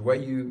words, the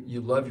way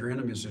you love your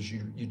enemies is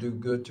you do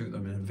good to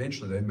them, and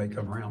eventually they may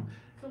come around.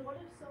 So what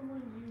if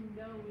someone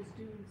you know is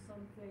doing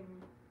something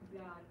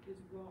that is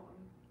wrong?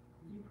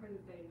 You pray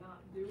that they not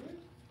do it?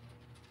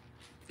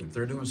 If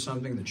they're doing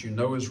something that you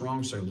know is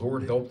wrong, say,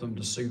 Lord, help them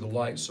to see the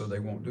light so they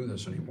won't do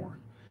this anymore.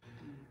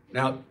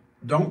 Now,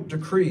 don't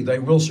decree they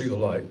will see the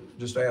light.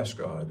 Just ask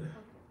God.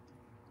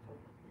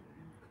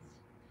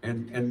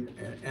 And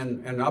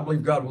I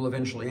believe God will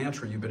eventually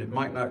answer you, but it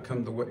might not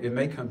come the way, it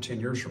may come 10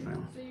 years from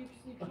now. So you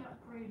can't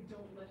pray,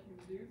 don't let him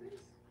do this?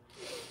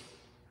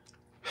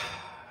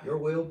 Your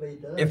will be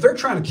done. If they're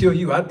trying to kill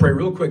you, I'd pray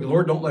real quick,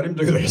 Lord, don't let him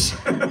do this.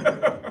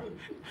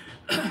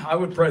 I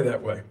would pray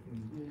that way.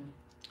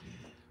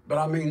 But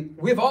I mean,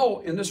 we've all,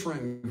 in this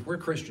room, we're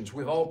Christians,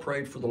 we've all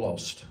prayed for the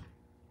lost.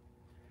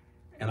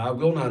 And I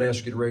will not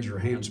ask you to raise your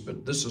hands,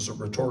 but this is a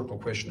rhetorical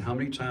question. How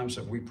many times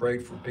have we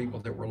prayed for people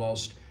that were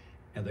lost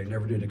and they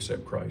never did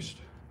accept Christ?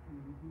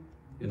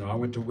 You know, I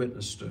went to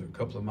witness to a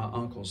couple of my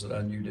uncles that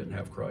I knew didn't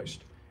have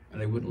Christ,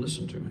 and they wouldn't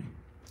listen to me.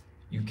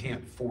 You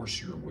can't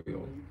force your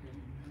will.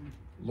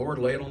 Lord,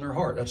 lay it on their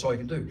heart. That's all you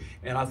can do.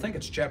 And I think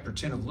it's chapter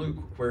 10 of Luke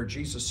where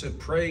Jesus said,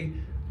 pray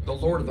the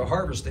Lord of the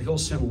harvest that he'll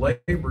send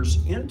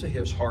laborers into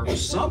his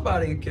harvest.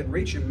 Somebody can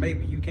reach him,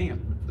 maybe you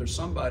can't. There's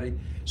somebody.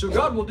 So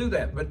God will do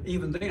that, but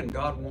even then,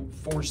 God won't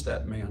force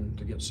that man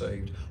to get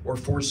saved or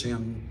force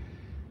him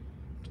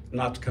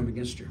not to come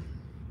against you.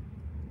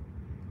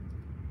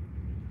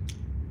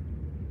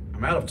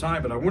 I'm out of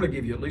time, but I want to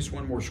give you at least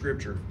one more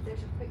scripture. There's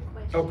a quick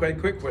question. Okay,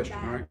 quick to question.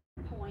 that All right.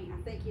 point,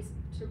 I think is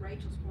to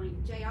Rachel's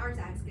point. JR's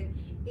asking,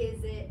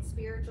 is it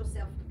spiritual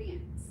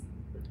self-defense?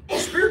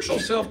 Spiritual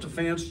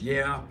self-defense,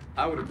 yeah,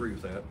 I would agree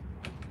with that.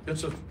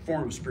 It's a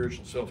form of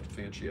spiritual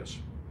self-defense, yes.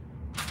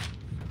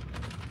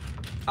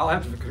 I'll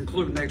have to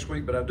conclude next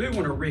week, but I do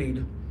want to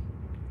read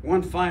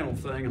one final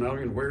thing, and I don't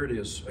even know where it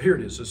is. Here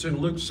it is. It's in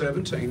Luke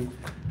 17.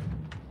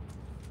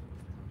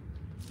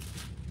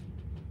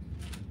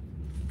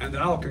 And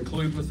then I'll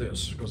conclude with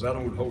this, because I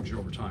don't want to hold you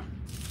over time.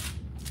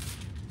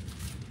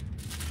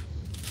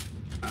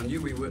 I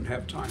knew we wouldn't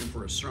have time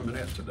for a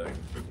sermonette today.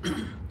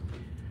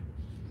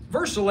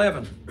 Verse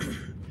 11.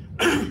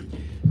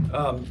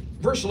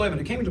 Verse 11,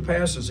 it came to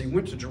pass as he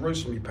went to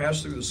Jerusalem, he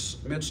passed through the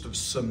midst of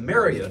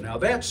Samaria. Now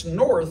that's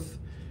north.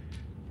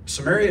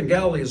 Samaria and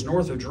Galilee is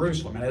north of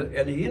Jerusalem.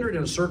 And he entered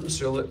in a certain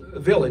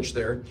village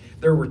there.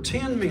 There were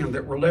 10 men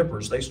that were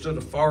lepers. They stood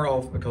afar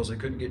off because they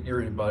couldn't get near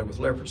anybody with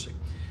leprosy.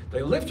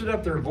 They lifted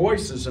up their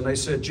voices and they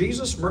said,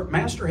 Jesus,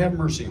 Master, have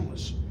mercy on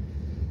us.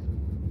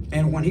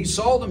 And when he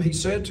saw them, he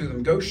said to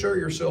them, go show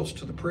yourselves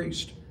to the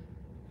priest.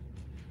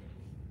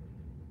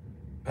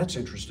 That's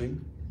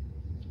interesting.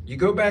 You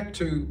go back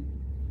to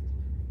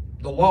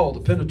the law, the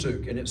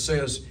Pentateuch, and it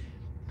says,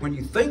 when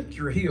you think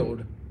you're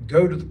healed,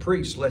 go to the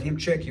priest, let him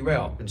check you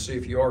out and see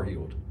if you are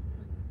healed.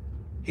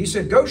 He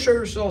said, go show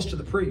yourselves to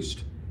the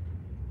priest.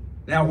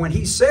 Now, when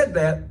he said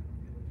that,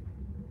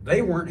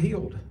 they weren't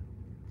healed.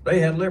 They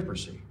had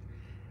leprosy.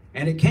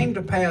 And it came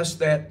to pass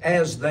that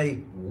as they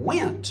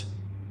went,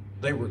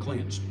 they were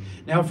cleansed.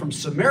 Now, from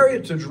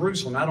Samaria to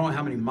Jerusalem, I don't know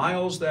how many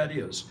miles that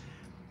is,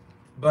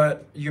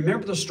 but you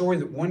remember the story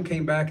that one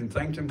came back and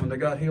thanked him when they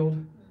got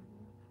healed?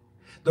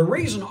 The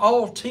reason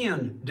all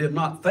 10 did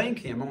not thank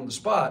him on the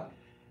spot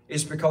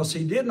is because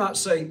he did not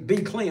say, be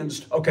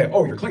cleansed. Okay,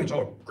 oh, you're cleansed.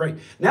 Oh, great.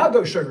 Now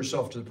go show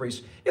yourself to the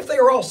priest. If they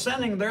were all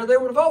standing there, they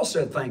would have all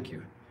said thank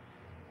you.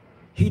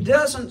 He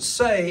doesn't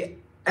say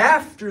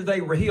after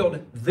they were healed,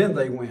 then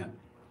they went.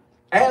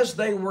 As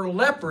they were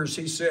lepers,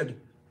 he said,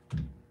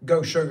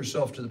 go show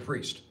yourself to the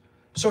priest.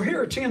 So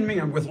here are 10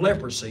 men with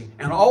leprosy,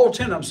 and all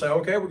 10 of them say,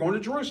 okay, we're going to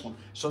Jerusalem.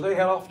 So they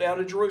head off down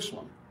to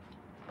Jerusalem.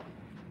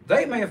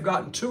 They may have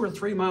gotten 2 or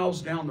 3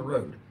 miles down the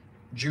road.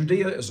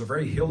 Judea is a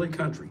very hilly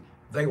country.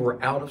 They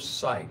were out of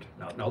sight.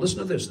 Now listen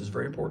to this. This is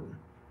very important.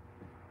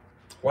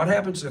 What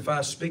happens if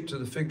I speak to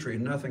the fig tree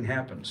and nothing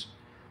happens?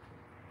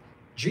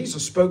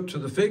 Jesus spoke to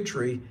the fig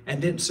tree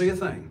and didn't see a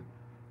thing.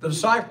 The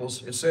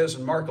disciples, it says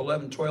in Mark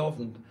 11, 12,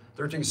 and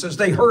 13, it says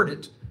they heard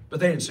it, but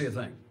they didn't see a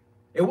thing.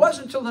 It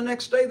wasn't until the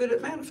next day that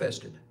it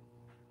manifested.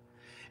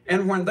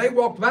 And when they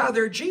walked by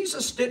there,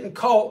 Jesus didn't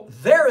call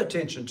their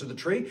attention to the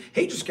tree.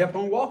 He just kept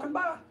on walking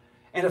by.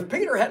 And if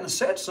Peter hadn't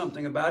said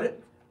something about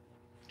it,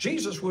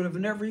 Jesus would have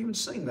never even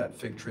seen that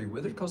fig tree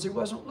with it because he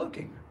wasn't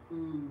looking.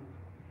 You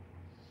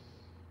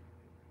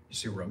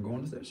see where I'm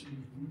going with this?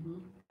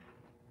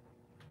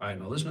 All right,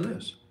 now listen to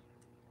this.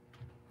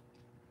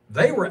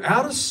 They were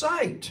out of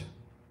sight.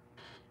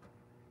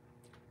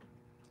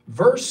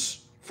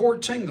 Verse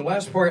 14, the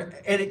last part,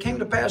 and it came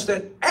to pass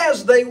that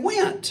as they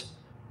went,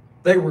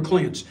 they were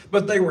cleansed.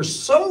 But they were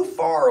so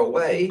far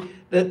away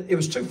that it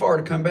was too far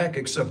to come back,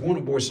 except one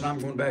of the boys said, I'm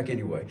going back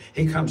anyway.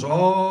 He comes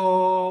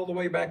all the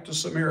way back to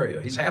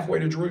Samaria. He's halfway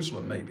to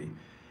Jerusalem, maybe.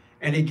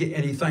 And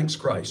he thanks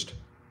Christ.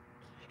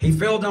 He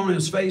fell down on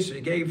his face, and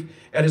he gave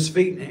at his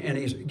feet, and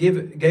he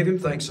gave him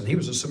thanks, and he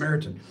was a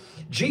Samaritan.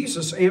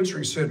 Jesus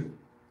answering said,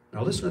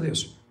 now listen to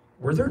this.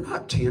 Were there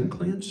not 10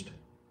 cleansed?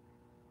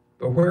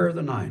 But where are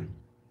the 9?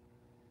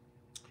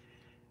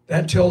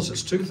 That tells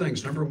us 2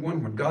 things. Number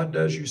 1, when God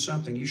does you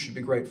something, you should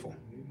be grateful.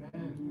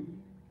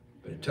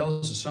 But it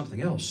tells us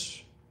something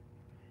else.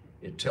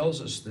 It tells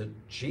us that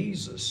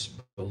Jesus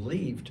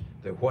believed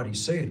that what he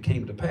said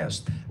came to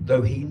pass,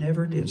 though he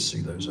never did see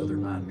those other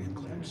 9 men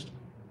cleansed.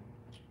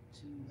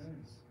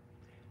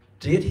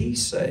 Did he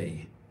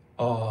say,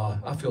 oh,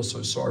 I feel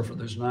so sorry for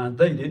those 9.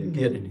 They didn't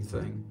get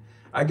anything.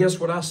 I guess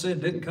what I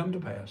said didn't come to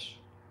pass.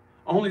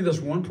 Only this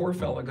one poor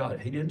fellow got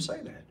it. He didn't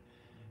say that.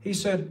 He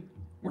said,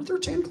 weren't there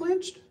 10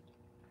 cleansed?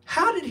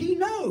 How did he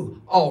know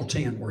all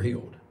 10 were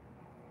healed?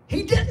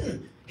 He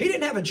didn't. He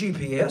didn't have a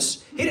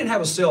GPS. He didn't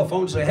have a cell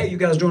phone to say, hey, you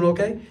guys doing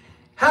okay?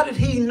 How did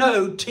he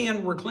know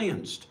 10 were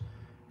cleansed?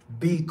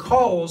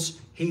 Because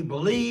he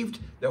believed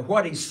that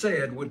what he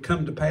said would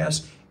come to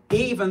pass,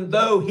 even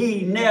though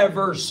he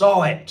never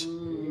saw it.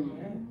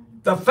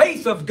 The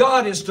faith of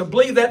God is to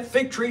believe that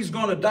fig tree is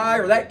going to die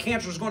or that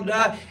cancer is going to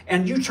die,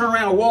 and you turn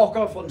around and walk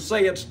off and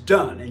say it's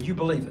done, and you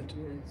believe it.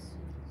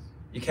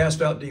 You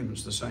cast out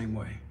demons the same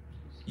way.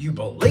 You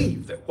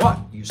believe that what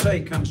you say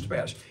comes to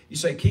pass. You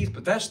say, Keith,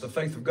 but that's the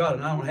faith of God,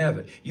 and I don't have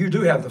it. You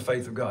do have the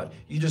faith of God.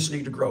 You just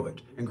need to grow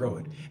it and grow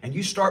it. And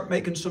you start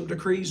making some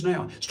decrees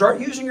now. Start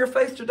using your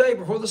faith today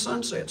before the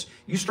sun sets.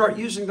 You start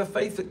using the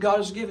faith that God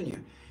has given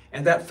you,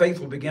 and that faith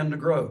will begin to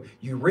grow.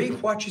 You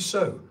reap what you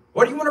sow.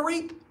 What do you want to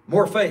reap?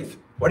 More faith.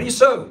 What do you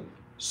sow?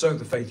 Sow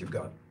the faith of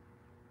God.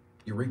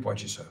 You reap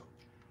what you sow.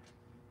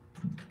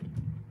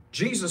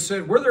 Jesus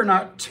said, were there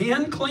not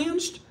 10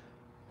 cleansed?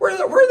 Where are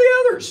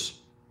the others?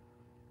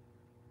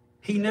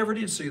 He never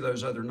did see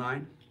those other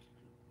 9,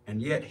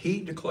 and yet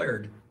he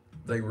declared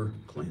they were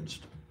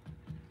cleansed.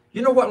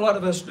 You know what a lot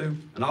of us do?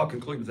 And I'll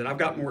conclude with that. I've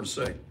got more to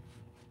say.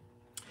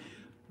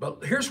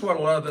 But here's what a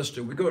lot of us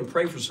do. We go and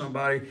pray for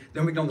somebody,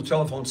 then we go on the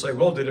telephone and say,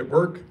 well, did it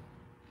work?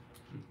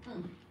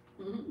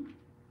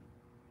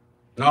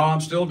 No,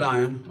 I'm still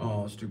dying.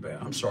 Oh, it's too bad.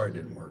 I'm sorry it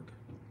didn't work.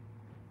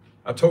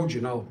 I told you,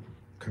 and I'll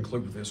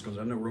conclude with this because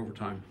I know we're over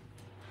time.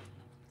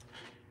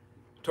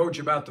 I told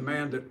you about the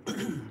man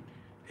that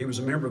he was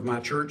a member of my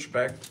church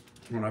back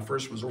when I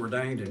first was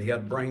ordained, and he had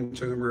a brain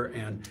tumor.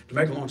 And to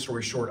make a long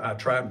story short, I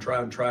tried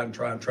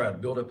to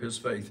build up his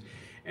faith.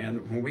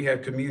 And when we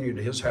had communion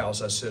at his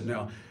house, I said,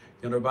 now,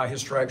 you know, by his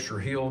stripes you're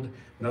healed,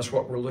 and that's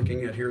what we're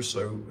looking at here.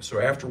 So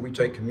after we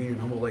take communion,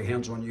 I'm going to lay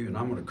hands on you, and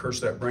I'm going to curse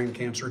that brain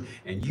cancer,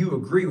 and you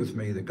agree with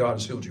me that God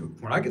has healed you.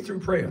 When I get through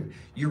praying,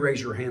 you raise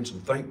your hands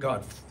and thank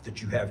God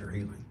that you have your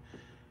healing.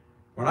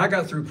 When I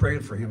got through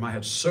praying for him, I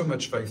had so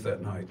much faith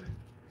that night.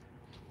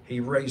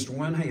 He raised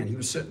one hand. He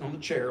was sitting on the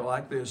chair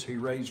like this. He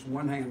raised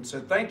one hand and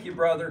said, thank you,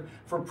 brother,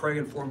 for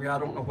praying for me. I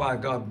don't know why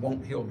God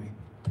won't heal me.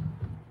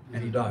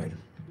 And he died.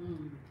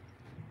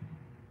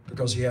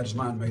 Because he had his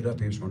mind made up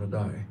he was going to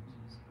die.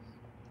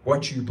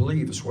 What you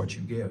believe is what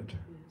you get.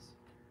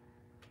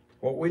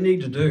 What we need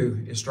to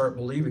do is start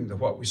believing that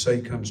what we say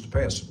comes to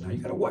pass. Now, you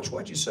got to watch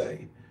what you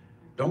say.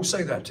 Don't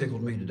say that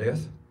tickled me to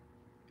death.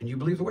 And you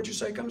believe that what you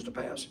say comes to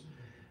pass.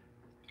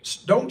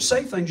 Don't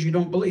say things you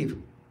don't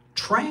believe.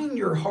 Train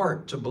your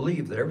heart to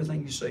believe that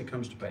everything you say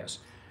comes to pass.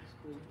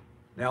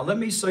 Now, let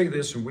me say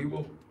this, and we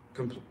will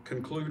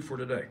conclude for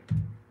today.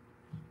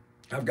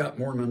 I've got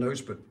more in my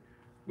notes, but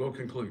we'll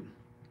conclude.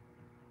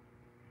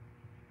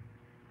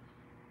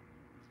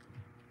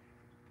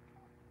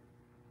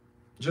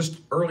 Just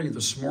early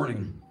this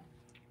morning,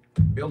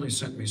 Billy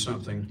sent me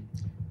something.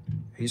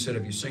 He said,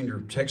 have you seen your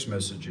text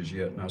messages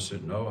yet? And I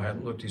said, no, I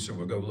hadn't looked. He said,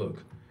 well, go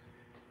look.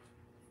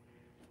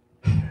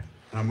 And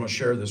I'm going to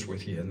share this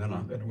with you, and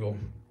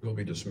then we'll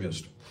be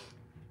dismissed.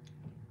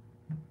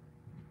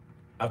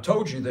 I've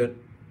told you that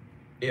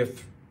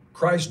if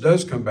Christ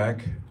does come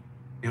back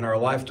in our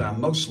lifetime,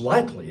 most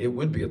likely it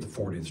would be at the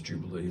 40th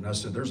Jubilee. And I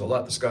said, there's a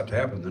lot that's got to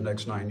happen in the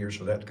next 9 years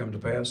for that to come to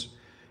pass.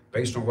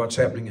 Based on what's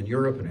happening in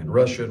Europe and in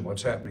Russia and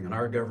what's happening in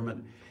our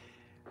government,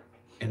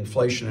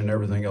 inflation and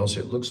everything else,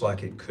 it looks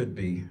like it could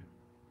be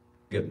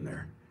getting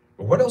there.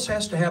 But what else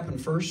has to happen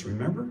first?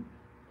 Remember,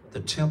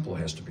 the temple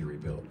has to be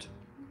rebuilt.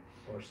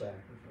 Or sacrifice.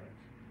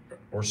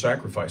 Or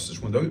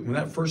sacrifices. When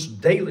that first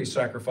daily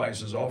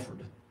sacrifice is offered.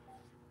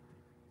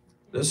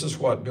 This is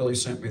what Billy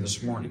sent me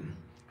this morning.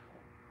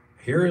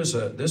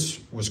 This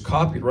was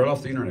copied right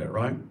off the internet,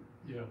 right?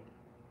 Yeah.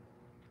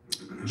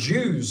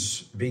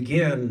 Jews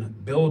began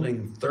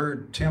building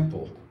third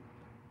temple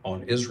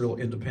on Israel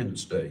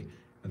Independence Day.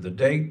 And the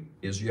date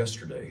is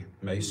yesterday,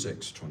 May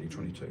 6,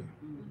 2022.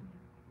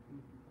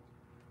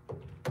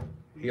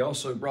 He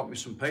also brought me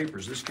some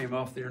papers. This came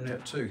off the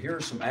internet too. Here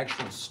are some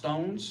actual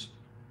stones.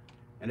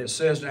 And it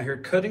says now here,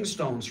 cutting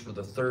stones for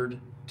the third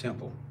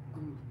temple.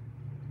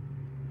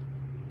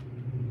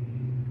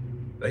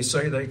 They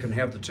say they can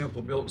have the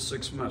temple built in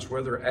 6 months.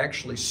 Whether they're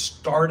actually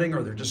starting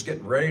or they're just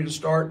getting ready to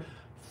start.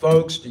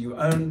 Folks, do you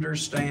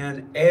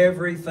understand?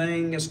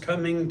 Everything is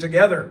coming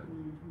together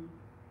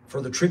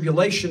for the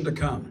tribulation to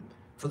come,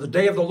 for the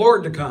day of the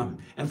Lord to come,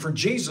 and for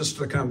Jesus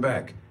to come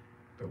back.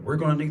 But we're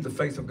going to need the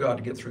faith of God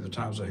to get through the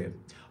times ahead.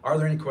 Are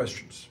there any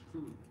questions?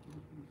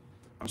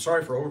 I'm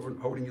sorry for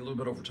holding you a little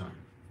bit over time.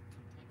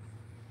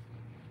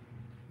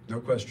 No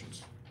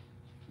questions.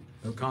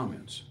 No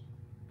comments.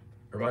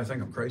 Everybody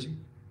think I'm crazy?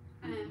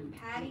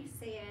 Patty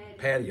said.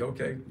 Patty,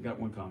 okay. Got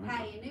one comment.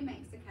 Patty in New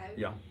Mexico.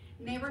 Yeah.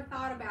 Never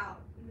thought about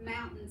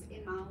mountains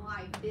in my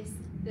life.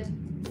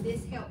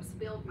 This helps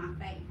build my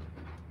faith.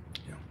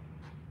 Yeah.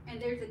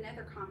 And there's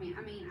another comment.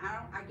 I mean,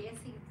 I guess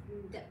he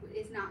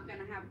is not going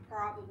to have a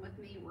problem with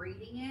me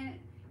reading it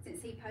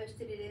since he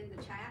posted it in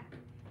the chat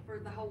for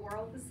the whole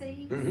world to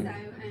see. Mm-hmm. So,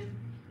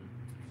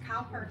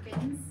 Kyle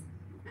Perkins.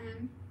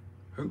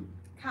 Who?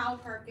 Kyle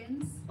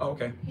Perkins. Oh,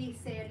 okay. He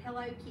said,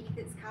 hello, Keith.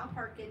 It's Kyle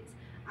Perkins.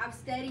 I've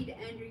studied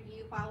under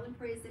you while in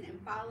prison and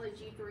followed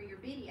you through your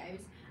videos.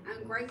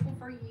 I'm grateful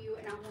for you,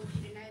 and I want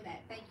you to know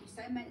that. Thank you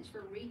so much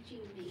for reaching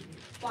me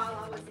while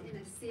I was in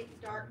a sick,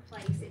 dark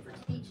place and for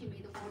teaching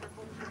me the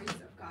wonderful truths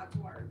of God's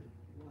Word.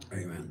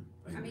 Amen.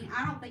 Amen. I mean,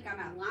 I don't think I'm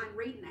out of line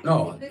reading that.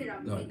 No, He put it on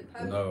in the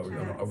post no,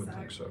 chat, I wouldn't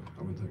think so.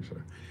 I wouldn't think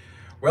so.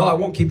 Well, I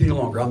won't keep you any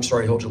longer. I'm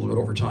sorry I held you a little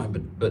bit over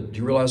time, but do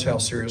you realize how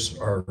serious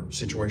our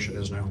situation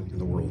is now in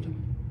the world?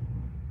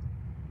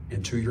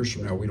 In 2 years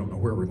from now, we don't know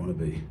where we're going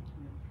to be.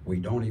 We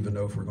don't even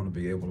know if we're going to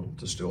be able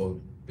to still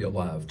be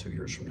alive 2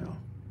 years from now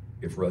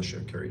if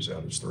Russia carries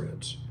out its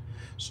threats.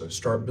 So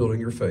start building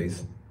your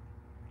faith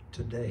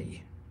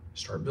today.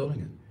 Start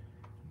building it.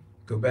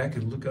 Go back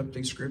and look up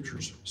these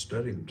scriptures,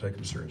 study them, take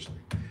them seriously.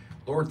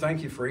 Lord,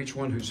 thank you for each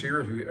one who's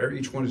here,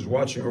 each one who's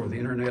watching over the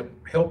internet.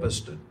 Help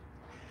us to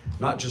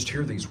not just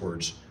hear these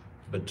words,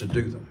 but to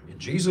do them. In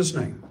Jesus'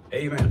 name,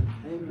 amen.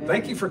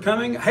 Thank you for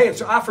coming. Hey,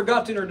 I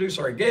forgot to introduce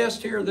our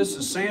guest here. This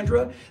is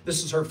Sandra.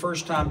 This is her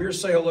first time here.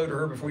 Say hello to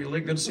her before you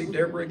leave. Good to see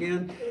Deborah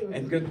again,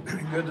 and good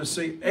to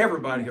see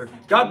everybody here.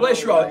 God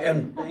bless you all,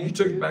 and you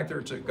two back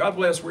there too. God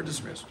bless. We're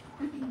dismissed.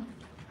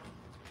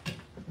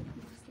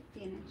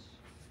 Finish.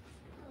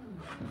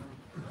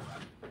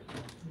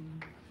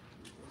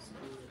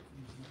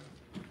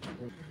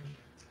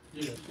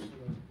 Yeah.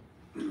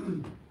 The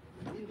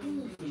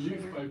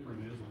newspaper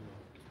is.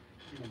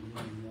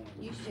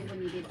 You should,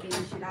 when you did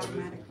finish it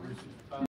automatically.